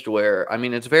changed where, I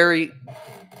mean, it's very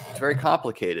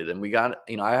complicated and we got,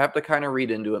 I have to kind of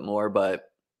read into it more, but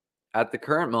at the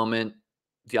current moment,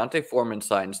 Deontay Foreman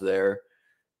signs there.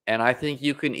 And I think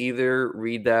you can either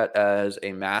read that as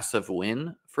a massive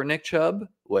win for Nick Chubb,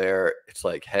 where it's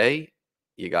like, hey,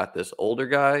 you got this older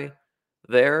guy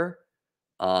there.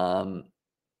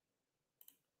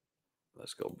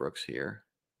 Let's go Brooks here.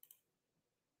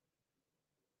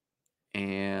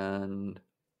 And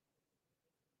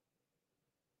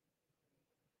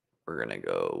we're going to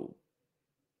go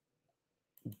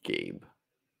Gabe.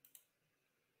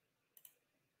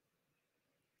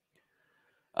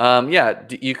 Yeah,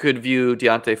 you could view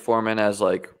Deontay Foreman as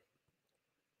like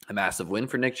a massive win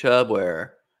for Nick Chubb,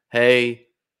 where, hey,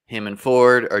 him and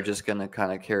Ford are just going to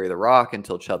kind of carry the rock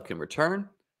until Chubb can return.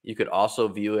 You could also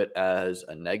view it as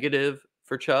a negative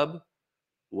for Chubb,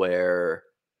 where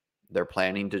they're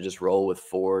planning to just roll with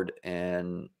Ford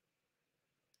and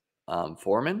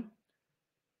Foreman.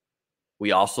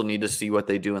 We also need to see what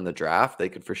they do in the draft. They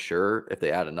could for sure, if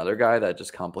they add another guy, that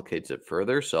just complicates it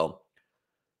further. So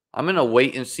I'm in a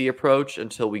wait and see approach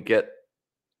until we get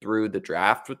through the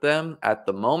draft with them. At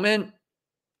the moment,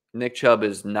 Nick Chubb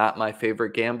is not my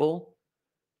favorite gamble.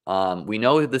 We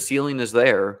know the ceiling is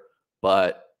there,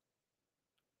 but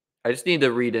I just need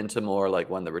to read into more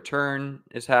like when the return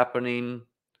is happening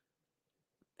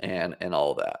and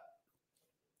all that.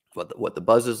 What the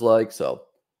buzz is like. So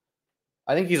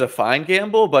I think he's a fine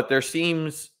gamble, but there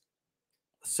seems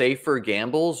safer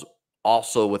gambles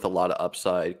also with a lot of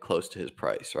upside close to his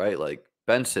price, right? Like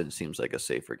Benson seems like a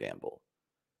safer gamble.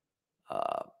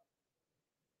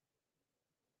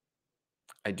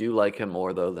 I do like him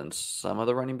more though than some of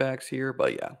the running backs here,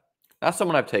 but yeah, not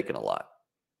someone I've taken a lot.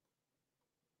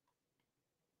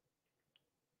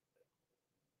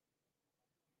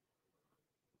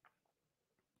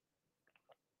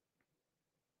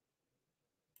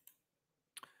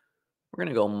 We're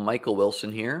gonna go Michael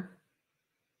Wilson here.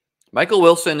 Michael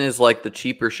Wilson is like the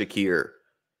cheaper Shakir.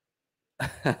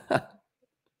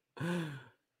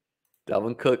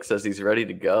 Dalvin Cook says he's ready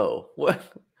to go. What?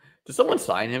 Did someone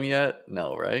sign him yet?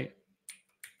 No, right?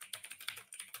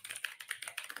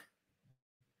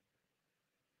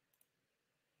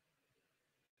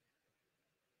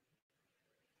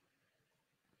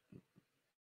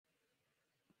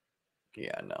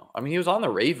 Yeah, no. I mean, he was on the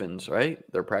Ravens, right?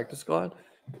 Their practice squad.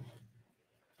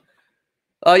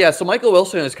 Yeah. So Michael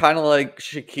Wilson is kind of like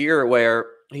Shakir, where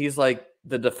he's like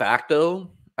the de facto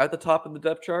at the top of the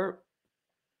depth chart,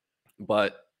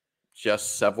 but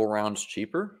just several rounds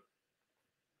cheaper.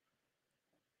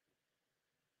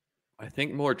 I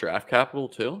think more draft capital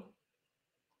too.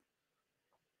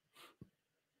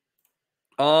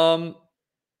 On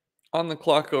the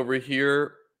clock over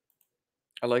here,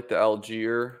 I like the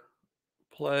Algier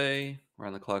play. We're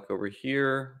on the clock over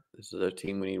here. This is a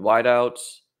team we need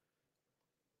wideouts.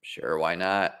 Sure, why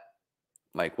not?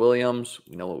 Mike Williams,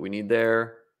 we know what we need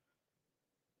there.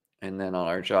 And then on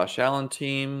our Josh Allen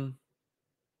team,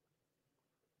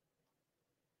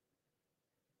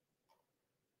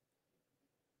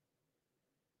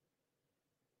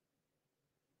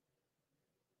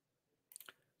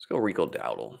 go Rico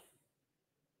Dowdle.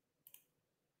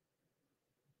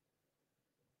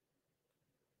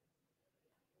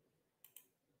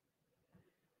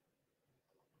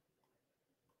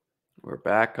 We're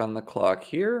back on the clock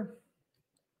here.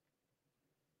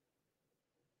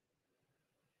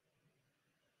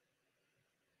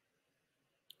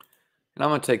 And I'm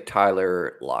going to take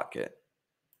Tyler Lockett.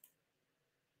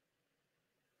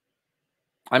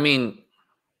 I mean,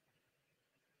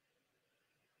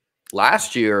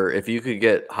 last year, if you could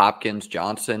get Hopkins,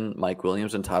 Johnson, Mike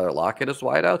Williams, and Tyler Lockett as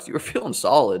wideouts, you were feeling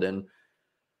solid. And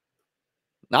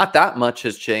not that much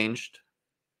has changed.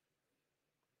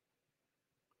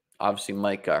 Obviously,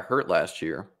 Mike got hurt last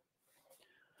year.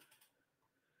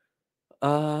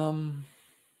 Let's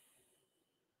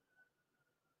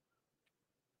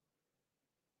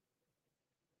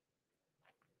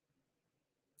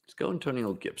go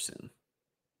Antonio Gibson.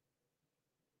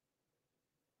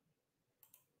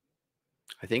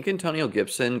 I think Antonio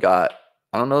Gibson got,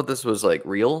 I don't know if this was like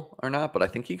real or not, but I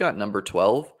think he got number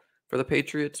 12 for the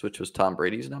Patriots, which was Tom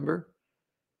Brady's number.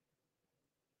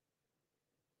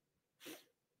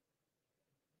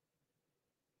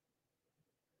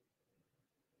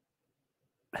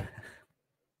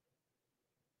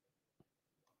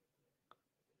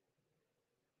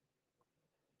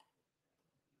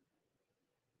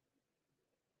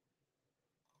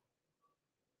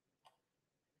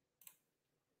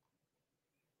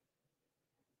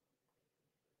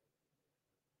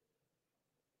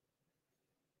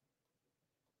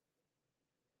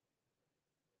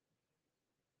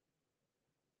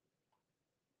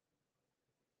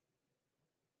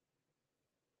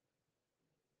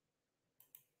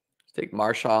 Let's take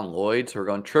Marshawn Lloyd. So we're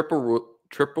going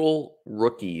triple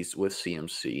rookies with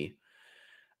CMC.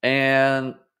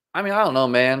 And I mean, I don't know,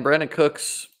 man. Brandon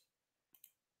Cooks,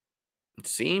 it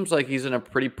seems like he's in a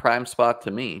pretty prime spot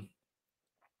to me.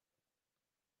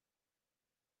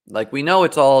 Like, we know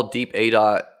it's all deep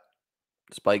A-dot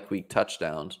spike week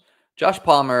touchdowns. Josh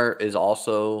Palmer is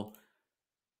also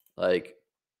like,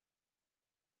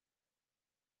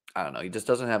 I don't know. He just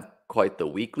doesn't have quite the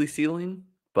weekly ceiling,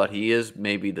 but he is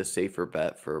maybe the safer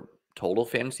bet for total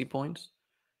fantasy points.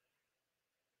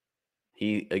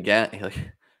 He, again,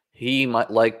 he might,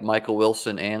 like Michael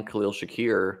Wilson and Khalil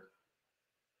Shakir,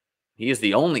 he is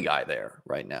the only guy there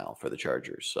right now for the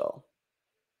Chargers. So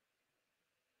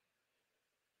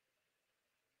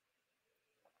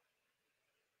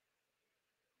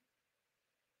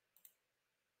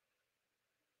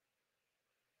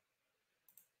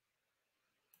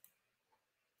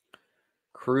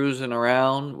cruising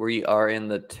around, we are in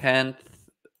the 10th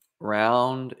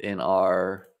round in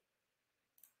our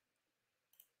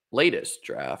latest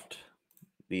draft.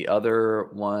 The other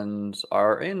ones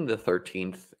are in the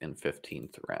 13th and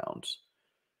 15th rounds.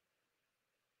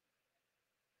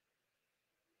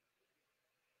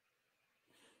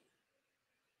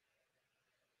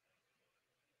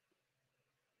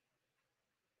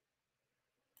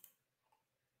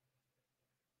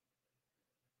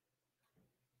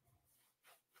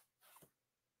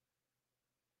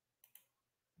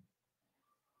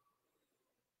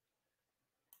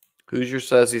 Hoosier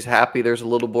says he's happy there's a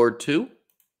little board too.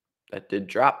 That did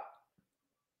drop.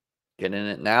 Get in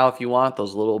it now if you want.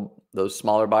 Those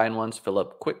smaller buying ones fill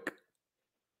up quick.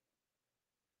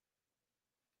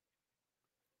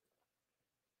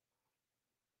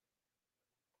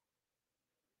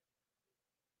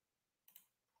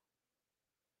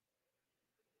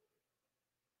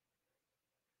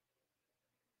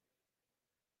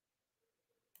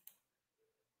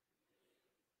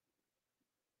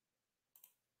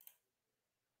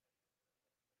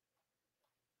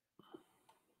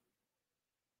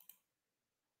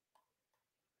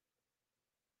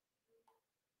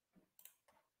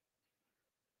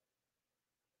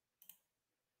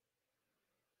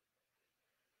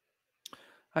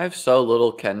 I have so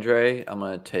little Kendre. I'm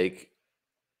going to take,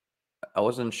 I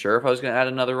wasn't sure if I was going to add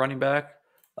another running back.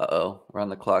 Uh-oh, we're on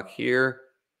the clock here.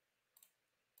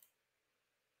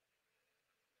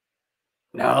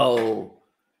 No.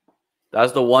 That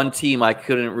was the one team I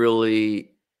did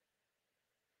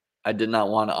not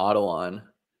want to auto on.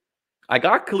 I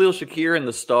got Khalil Shakir in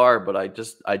the star, but I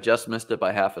just missed it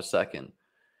by half a second.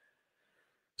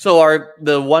 So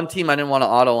the one team I didn't want to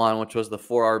auto on, which was the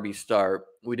 4 RB start,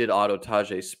 we did auto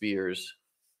Tajay Spears.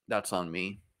 That's on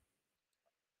me.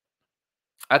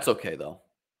 That's okay though.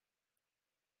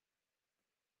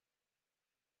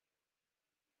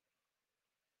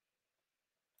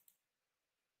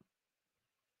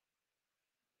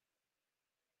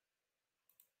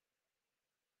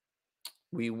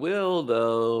 We will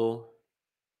though.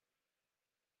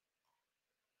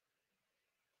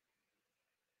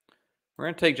 We're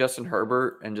going to take Justin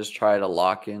Herbert and just try to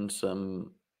lock in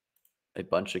a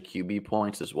bunch of QB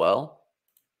points as well.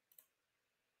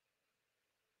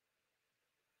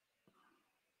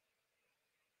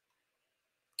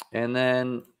 And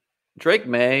then Drake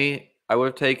May, I would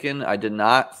have taken. I did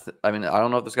not. I mean, I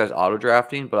don't know if this guy's auto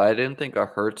drafting, but I didn't think a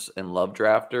Hurts and Love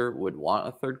drafter would want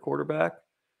a third quarterback.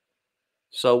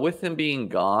 So with him being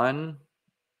gone,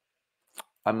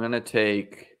 I'm going to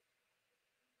take.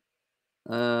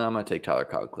 I'm going to take Tyler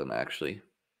Conklin, actually.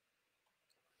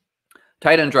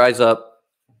 Tight end dries up.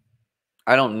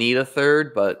 I don't need a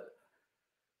third, but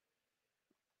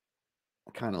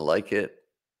I kind of like it.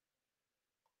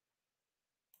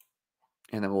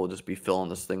 And then we'll just be filling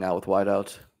this thing out with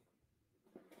wideouts.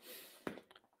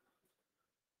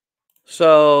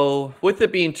 So with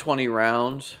it being 20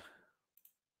 rounds,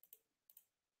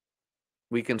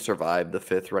 we can survive the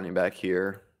 5th running back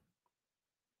here.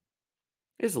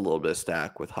 Is a little bit of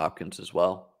stack with Hopkins as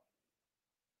well.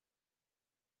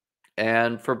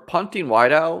 And for punting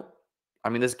wideout, I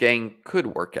mean, this gang could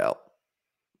work out.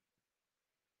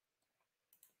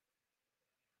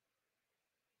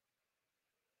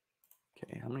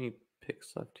 Okay, how many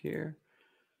picks left here?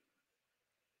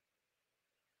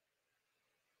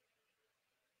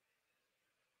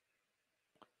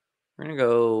 We're going to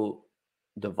go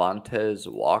Devontae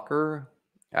Walker,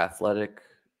 athletic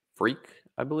freak,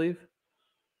 I believe.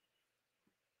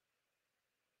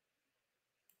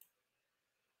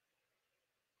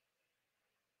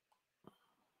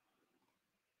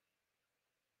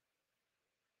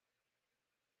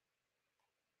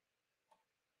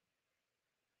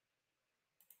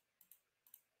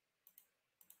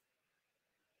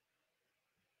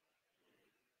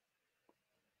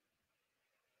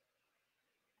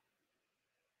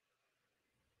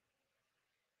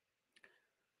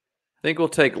 I think we'll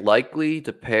take likely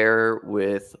to pair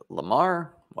with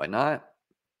Lamar. Why not?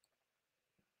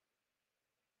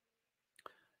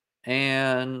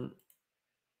 And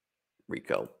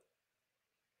Rico.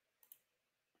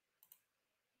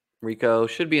 Rico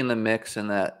should be in the mix in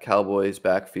that Cowboys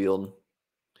backfield.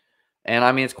 And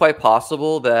I mean, it's quite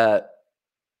possible that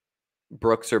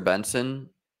Brooks or Benson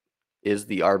is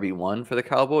the RB1 for the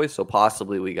Cowboys. So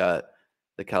possibly we got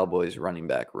the Cowboys running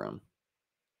back room.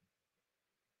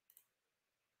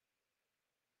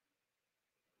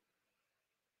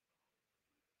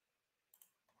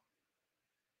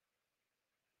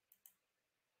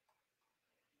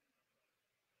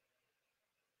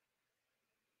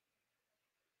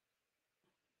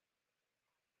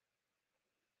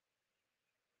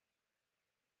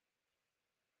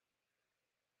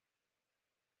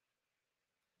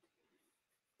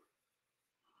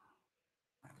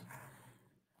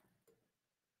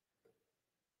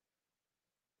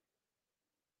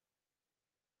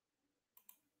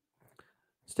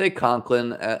 Let's take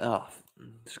Conklin.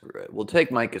 Screw it. We'll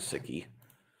take Mike Gesicki.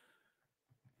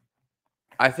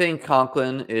 I think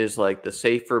Conklin is like the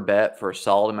safer bet for a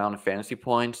solid amount of fantasy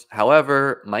points.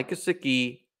 However, Mike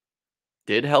Gesicki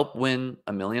did help win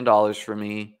 $1 million for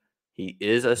me. He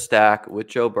is a stack with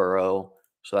Joe Burrow.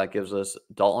 So that gives us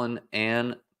Dalton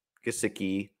and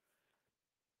Gesicki.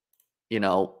 You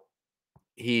know,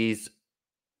 he's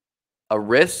a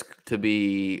risk to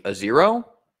be a 0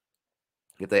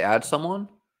 if they add someone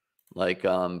like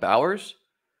Bowers,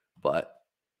 but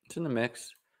it's in the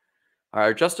mix. All right,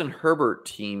 our Justin Herbert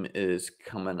team is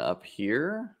coming up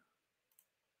here.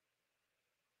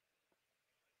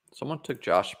 Someone took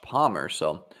Josh Palmer,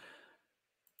 so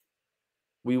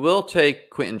we will take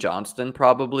Quentin Johnston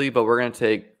probably, but we're going to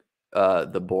take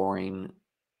the boring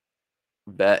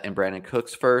bet and Brandon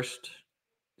Cooks first.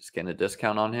 Just getting a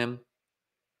discount on him.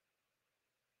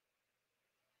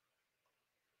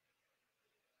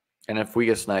 And if we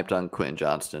get sniped on Quentin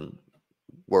Johnston,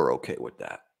 we're okay with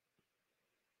that.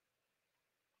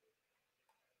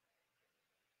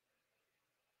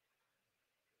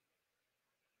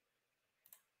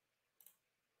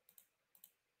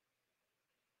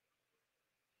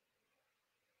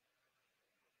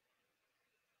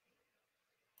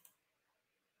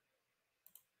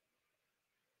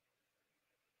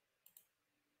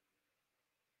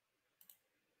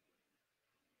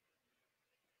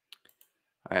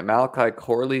 All right, Malachi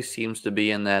Corley seems to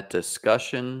be in that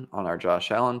discussion on our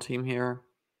Josh Allen team here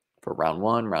for round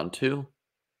 1, round 2,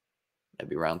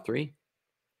 maybe round 3.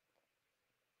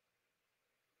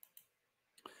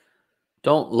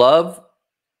 Don't love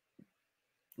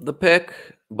the pick,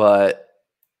 but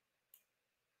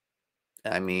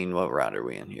I mean, what round are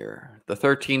we in here? The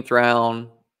 13th round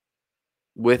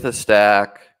with a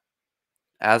stack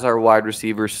as our wide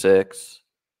receiver 6,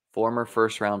 former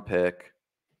first round pick.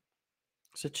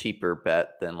 It's a cheaper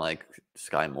bet than like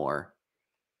Sky Moore.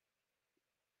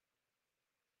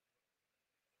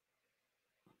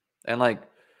 And like,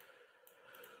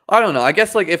 I don't know. I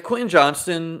guess like if Quentin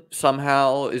Johnston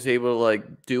somehow is able to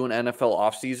like do an NFL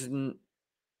offseason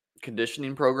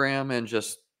conditioning program and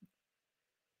just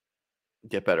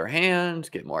get better hands,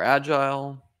 get more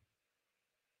agile,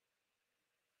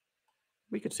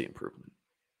 we could see improvement.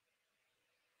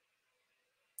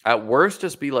 At worst,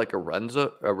 just be like a red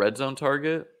zone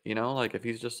target, like if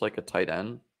he's just like a tight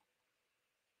end.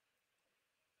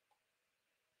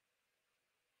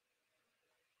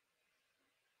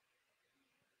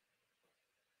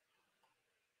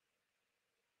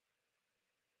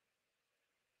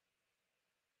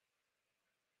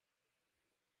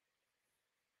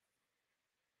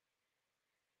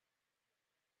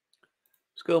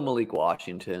 Let's go Malik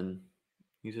Washington.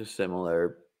 He's a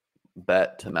similar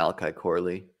bet to Malachi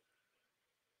Corley.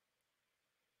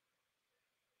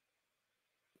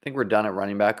 I think we're done at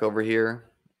running back over here.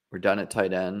 We're done at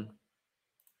tight end.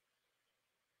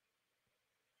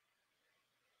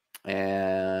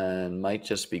 And might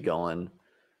just be going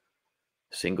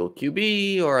single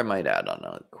QB, or I might add on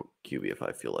a QB if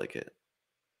I feel like it.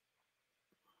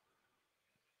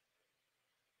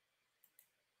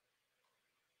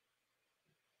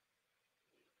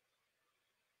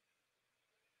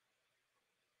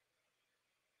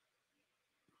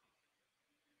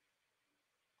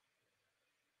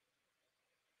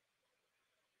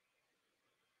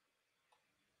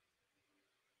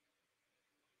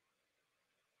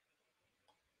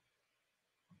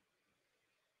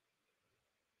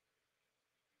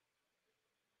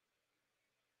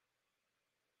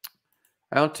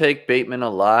 I don't take Bateman a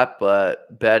lot,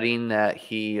 but betting that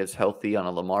he is healthy on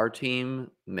a Lamar team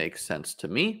makes sense to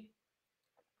me.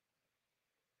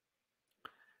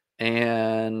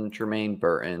 And Jermaine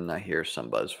Burton, I hear some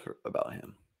buzz about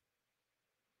him.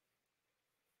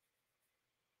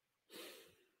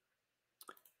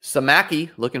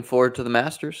 Samaki, looking forward to the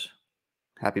Masters.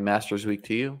 Happy Masters Week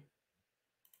to you.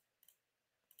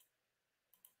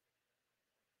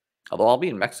 Although I'll be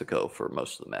in Mexico for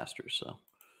most of the Masters, so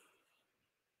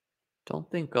don't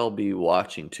think I'll be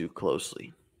watching too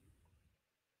closely.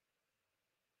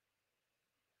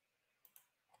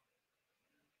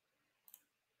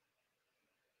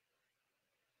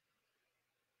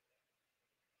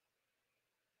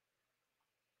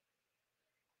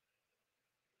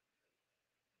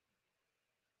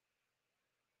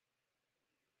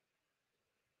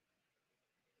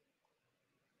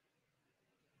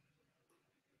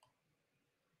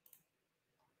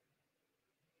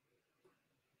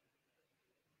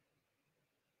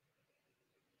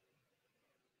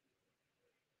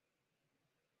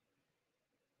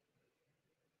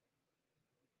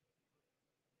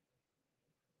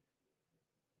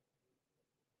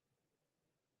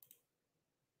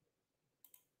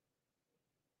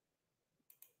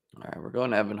 All right, we're going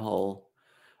to Evan Hull.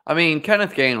 I mean,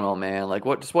 Kenneth Gainwell, man, like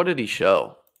what did he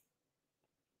show?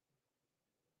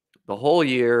 The whole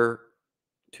year,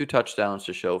 2 touchdowns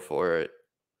to show for it.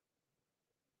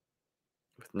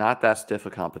 With not that stiff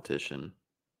a competition.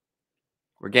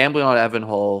 We're gambling on Evan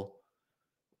Hull.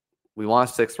 We want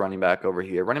a 6th running back over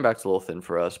here. Running back's a little thin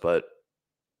for us, but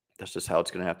that's just how it's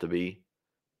going to have to be.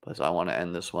 Because I want to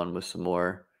end this one with some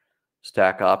more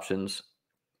stack options.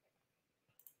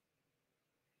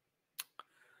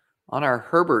 On our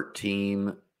Herbert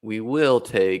team, we will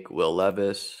take Will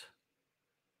Levis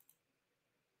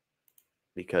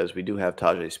because we do have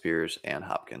Tajay Spears and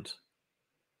Hopkins.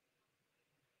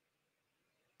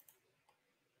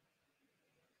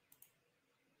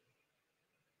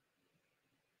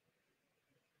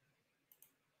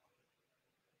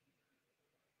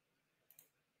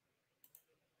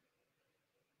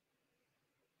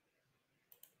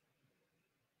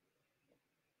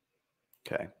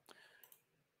 Okay.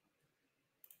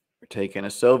 We're taking a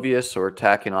Sovius, so we're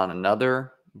tacking on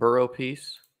another Burrow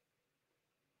piece.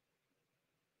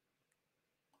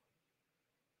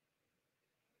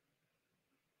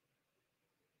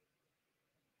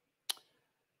 I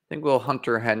think we'll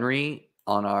Hunter Henry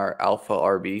on our Alpha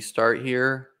RB start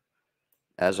here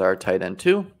as our tight end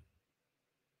 2.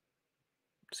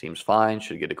 Seems fine.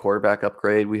 Should get a quarterback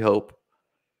upgrade, we hope.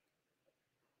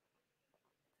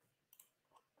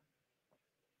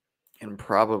 And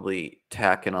probably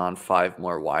tacking on 5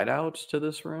 more wideouts to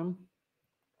this room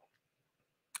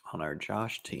on our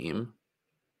Josh team.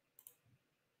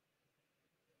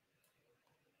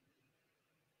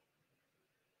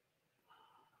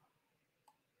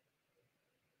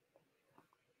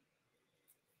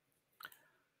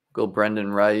 Go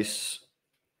Brendan Rice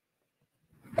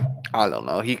I don't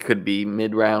know. He could be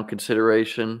mid-round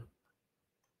consideration.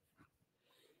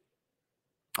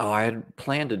 Oh, I had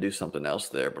planned to do something else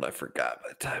there, but I forgot by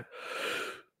the time.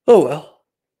 Oh well.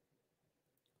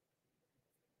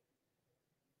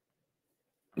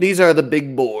 These are the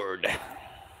big board.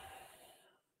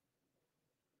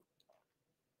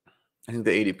 I think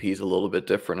the ADP is a little bit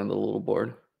different in the little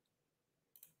board.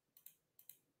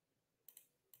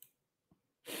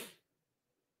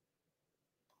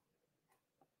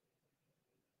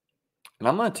 And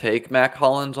I'm going to take Mac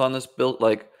Hollins on this build.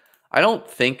 Like, I don't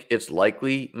think it's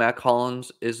likely Mac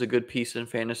Hollins is a good piece in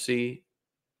fantasy.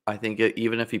 I think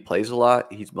even if he plays a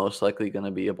lot, he's most likely going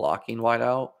to be a blocking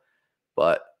wideout.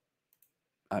 But,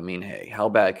 I mean, hey, how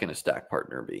bad can a stack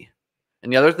partner be?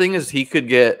 And the other thing is he could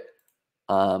get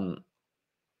cucked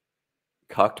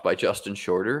by Justin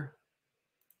Shorter.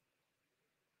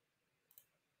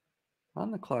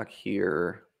 On the clock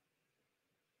here.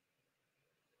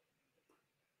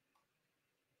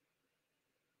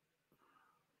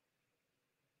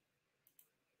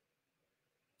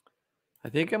 I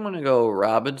think I'm going to go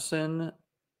Robinson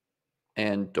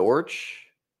and Dortch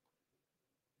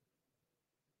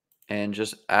and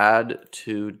just add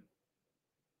to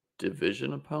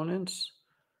division opponents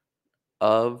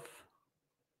of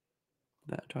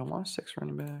that. Do I want a 6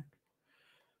 running back?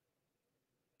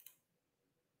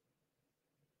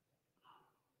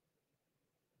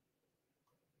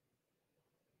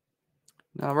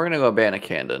 No, we're going to go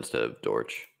Banacanda instead of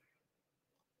Dortch.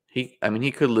 He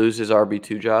could lose his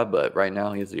RB2 job, but right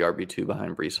now he is the RB2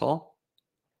 behind Brees Hall.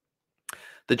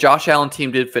 The Josh Allen team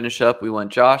did finish up. We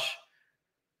went Josh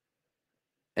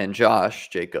and Josh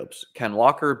Jacobs, Ken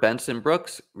Walker, Benson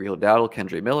Brooks, Rio Dowdle,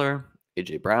 Kendra Miller,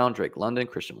 A.J. Brown, Drake London,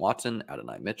 Christian Watson,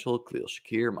 Adonai Mitchell, Khalil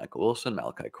Shakir, Michael Wilson,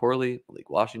 Malachi Corley, Malik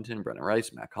Washington, Brennan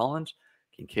Rice, Matt Collins,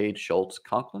 Kincaid, Schultz,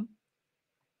 Conklin.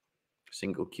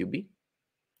 Single QB.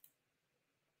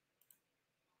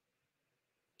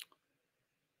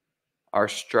 Our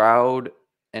Stroud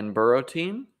and Burrow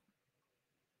team.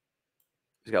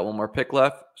 He's got one more pick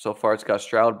left. So far, it's got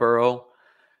Stroud, Burrow,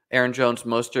 Aaron Jones,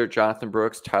 Mostert, Jonathan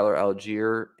Brooks, Tyler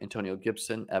Algier, Antonio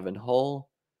Gibson, Evan Hull,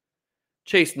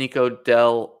 Chase, Nico,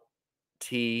 Dell,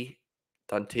 T,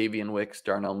 Dontavian Wicks,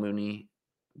 Darnell Mooney,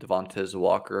 Devontae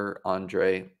Walker,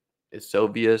 Andre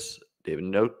Isovius, David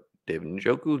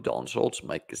Njoku, Dalton Schultz,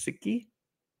 Mike Gesicki.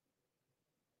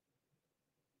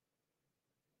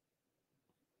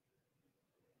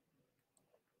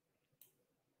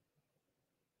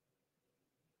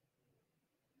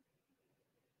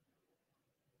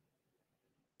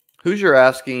 Who's your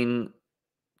asking?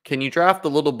 Can you draft the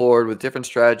little board with different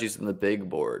strategies than the big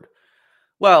board?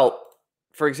 Well,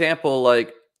 for example,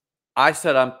 like I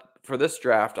said, for this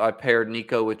draft, I paired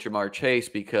Nico with Jamar Chase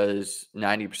because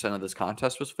 90% of this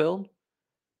contest was filled.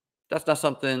 That's not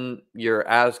something you're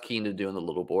as keen to do in the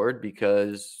little board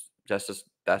because that's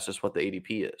just what the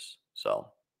ADP is. So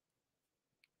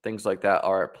things like that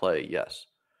are at play, yes.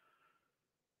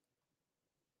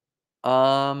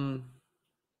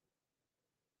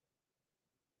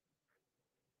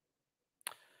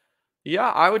 Yeah,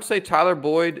 I would say Tyler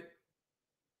Boyd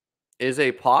is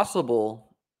a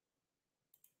possible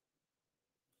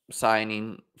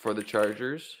signing for the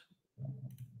Chargers.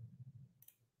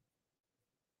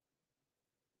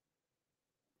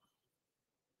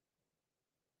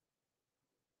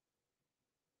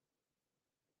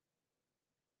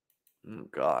 Oh,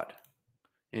 God.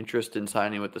 Interest in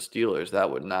signing with the Steelers. That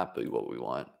would not be what we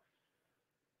want.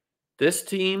 This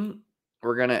team,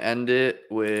 we're going to end it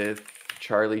with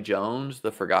Charlie Jones,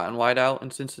 the forgotten wideout in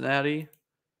Cincinnati.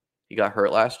 He got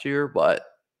hurt last year, but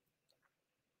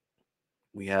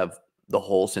we have the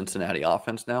whole Cincinnati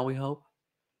offense now, we hope,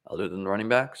 other than the running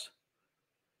backs.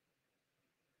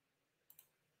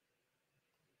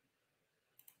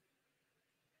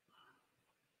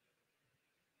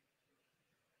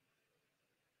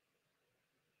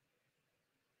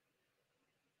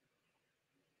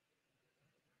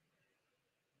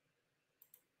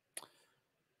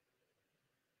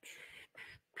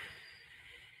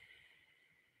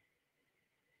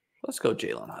 Let's go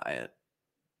Jalen Hyatt.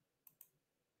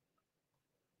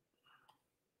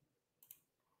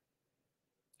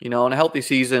 In a healthy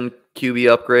season,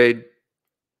 QB upgrade.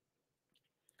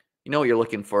 You know what you're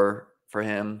looking for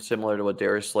him, similar to what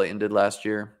Darius Slayton did last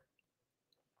year.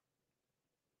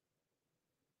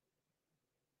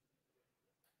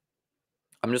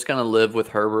 I'm just going to live with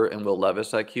Herbert and Will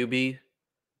Levis at QB.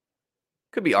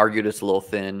 Could be argued it's a little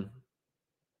thin,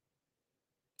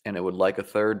 and it would like a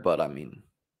third, but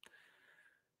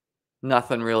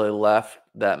nothing really left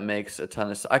that makes a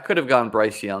ton of. I could have gone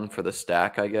Bryce Young for the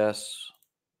stack, I guess,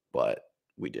 but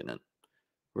we didn't.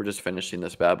 We're just finishing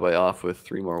this bad boy off with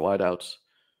 3 more wideouts.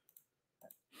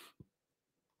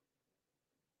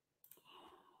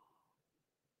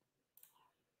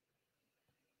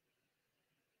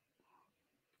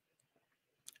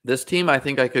 This team, I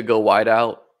think I could go wide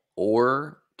out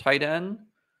or tight end,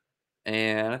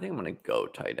 and I think I'm going to go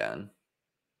tight end.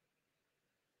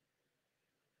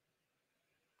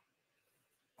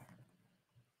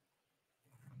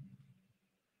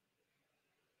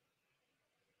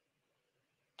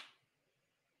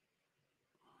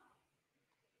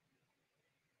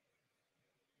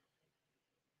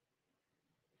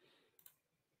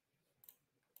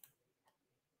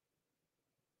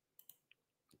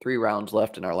 Three rounds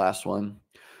left in our last one.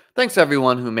 Thanks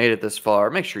everyone who made it this far.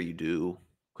 Make sure you do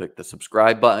click the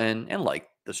subscribe button and like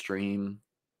the stream.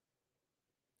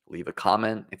 Leave a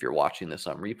comment if you're watching this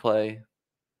on replay.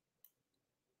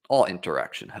 All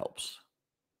interaction helps.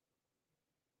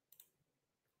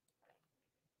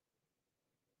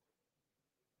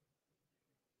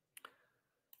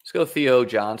 Let's go Theo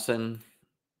Johnson.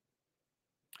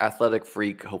 Athletic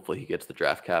freak. Hopefully he gets the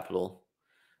draft capital.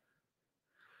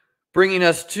 Bringing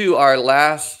us to our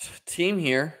last team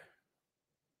here,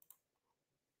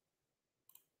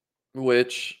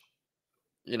 which,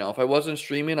 if I wasn't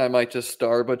streaming, I might just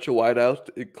star a bunch of wideouts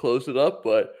and close it up,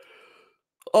 but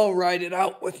I'll ride it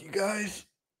out with you guys.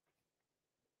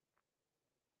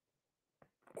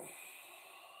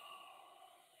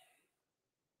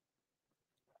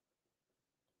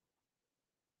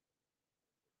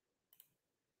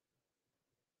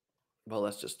 Well,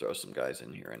 let's just throw some guys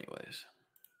in here anyways.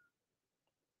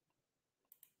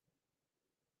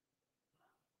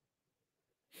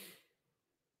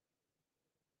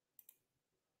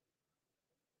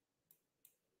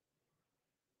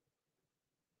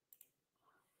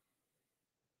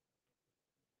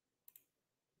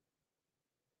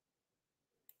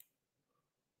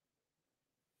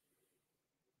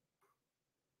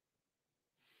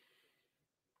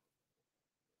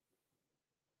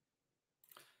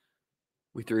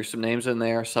 We threw some names in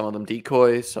there, some of them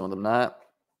decoys, some of them not.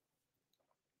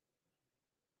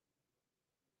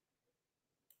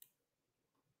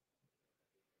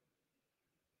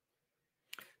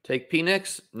 Take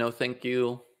Penix? No, thank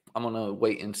you. I'm going to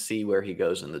wait and see where he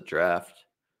goes in the draft.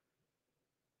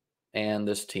 And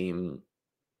this team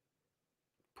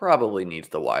probably needs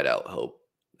the wideout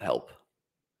help.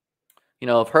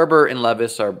 If Herbert and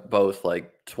Levis are both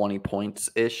like 20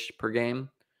 points-ish per game,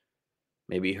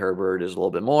 maybe Herbert is a little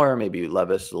bit more, maybe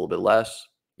Levis is a little bit less.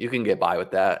 You can get by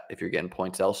with that if you're getting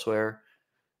points elsewhere.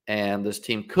 And this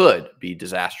team could be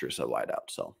disastrous at wideout,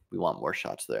 so we want more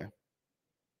shots there.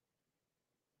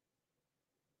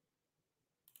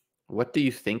 What do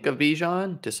you think of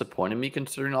Bijan? Disappointed me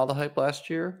considering all the hype last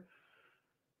year.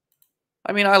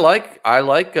 I mean, I like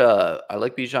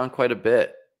Bijan quite a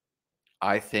bit.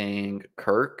 I think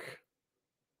Kirk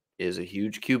is a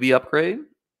huge QB upgrade.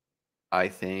 I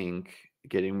think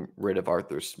getting rid of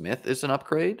Arthur Smith is an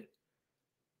upgrade.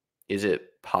 Is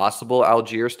it possible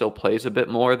Algier still plays a bit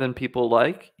more than people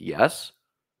like? Yes.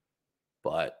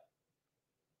 But,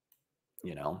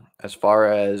 as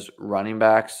far as running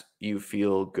backs you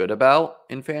feel good about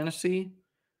in fantasy,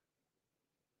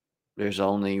 there's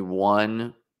only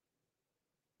one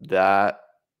that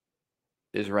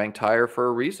is ranked higher for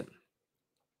a reason.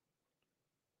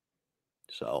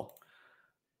 So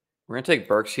we're going to take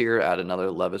Burks here, add another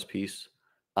Levis piece.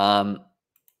 Yeah,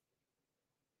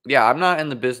 I'm not in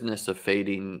the business of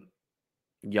fading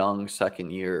young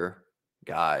second-year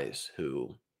guys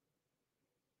who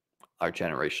are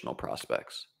generational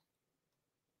prospects.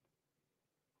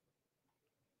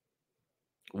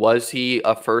 Was he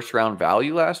a first-round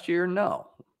value last year? No,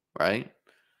 right?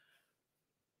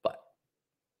 But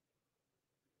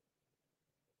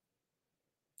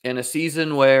in a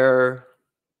season where,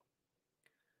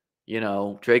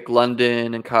 Drake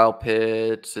London and Kyle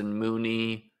Pitts and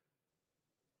Mooney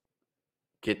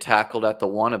get tackled at the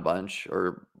 1 a bunch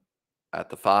or at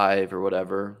the 5 or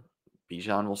whatever,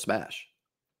 Bijan will smash.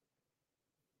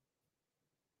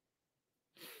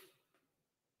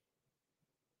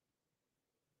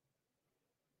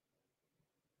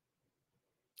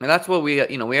 And that's what we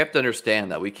have to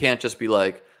understand, that we can't just be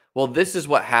like, well, this is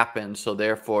what happened, so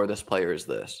therefore this player is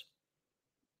this.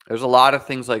 There's a lot of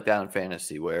things like that in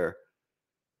fantasy where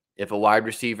if a wide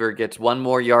receiver gets 1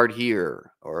 more yard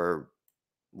here or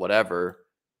whatever,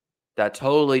 that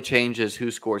totally changes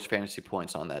who scores fantasy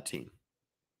points on that team.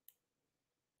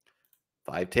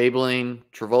 5 tabling,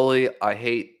 Trivoli, I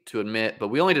hate to admit, but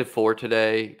we only did 4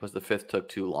 today because the 5th took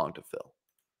too long to fill.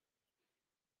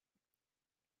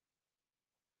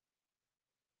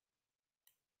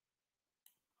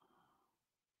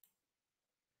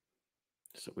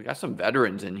 So we got some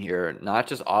veterans in here, not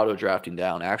just auto drafting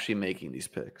down, actually making these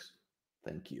picks.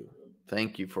 Thank you.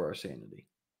 Thank you for our sanity.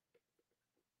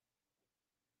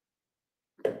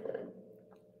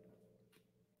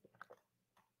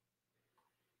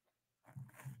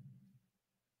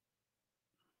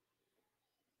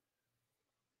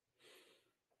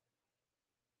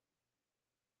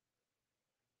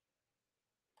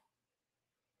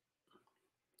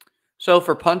 So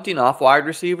for punting off wide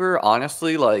receiver,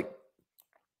 honestly, like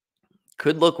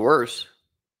could look worse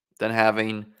than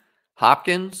having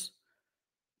Hopkins,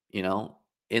 you know,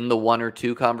 in the 1 or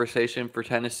 2 conversation for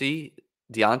Tennessee.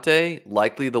 Deontay,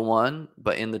 likely the one,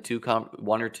 but in the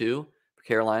 1 or 2 for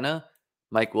Carolina.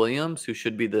 Mike Williams, who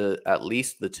should be the at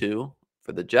least the 2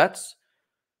 for the Jets.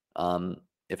 Um,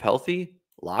 if healthy,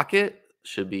 Lockett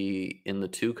should be in the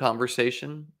 2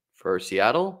 conversation for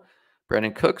Seattle.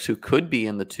 Brandon Cooks, who could be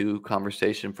in the 2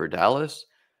 conversation for Dallas.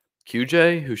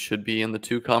 QJ, who should be in the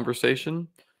 2 conversation.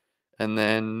 And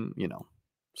then,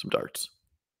 some darts.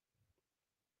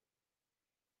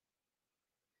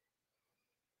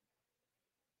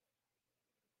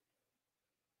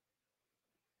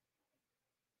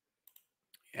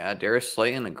 Yeah, Darius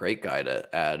Slayton, a great guy to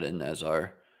add in as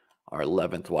our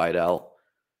 11th wideout.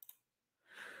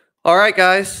 All right,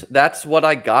 guys, that's what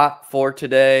I got for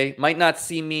today. Might not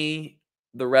see me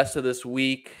the rest of this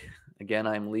week. Again,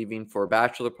 I'm leaving for a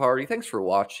bachelor party. Thanks for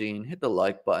watching. Hit the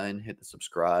like button, hit the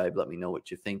subscribe. Let me know what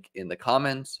you think in the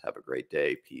comments. Have a great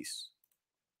day. Peace.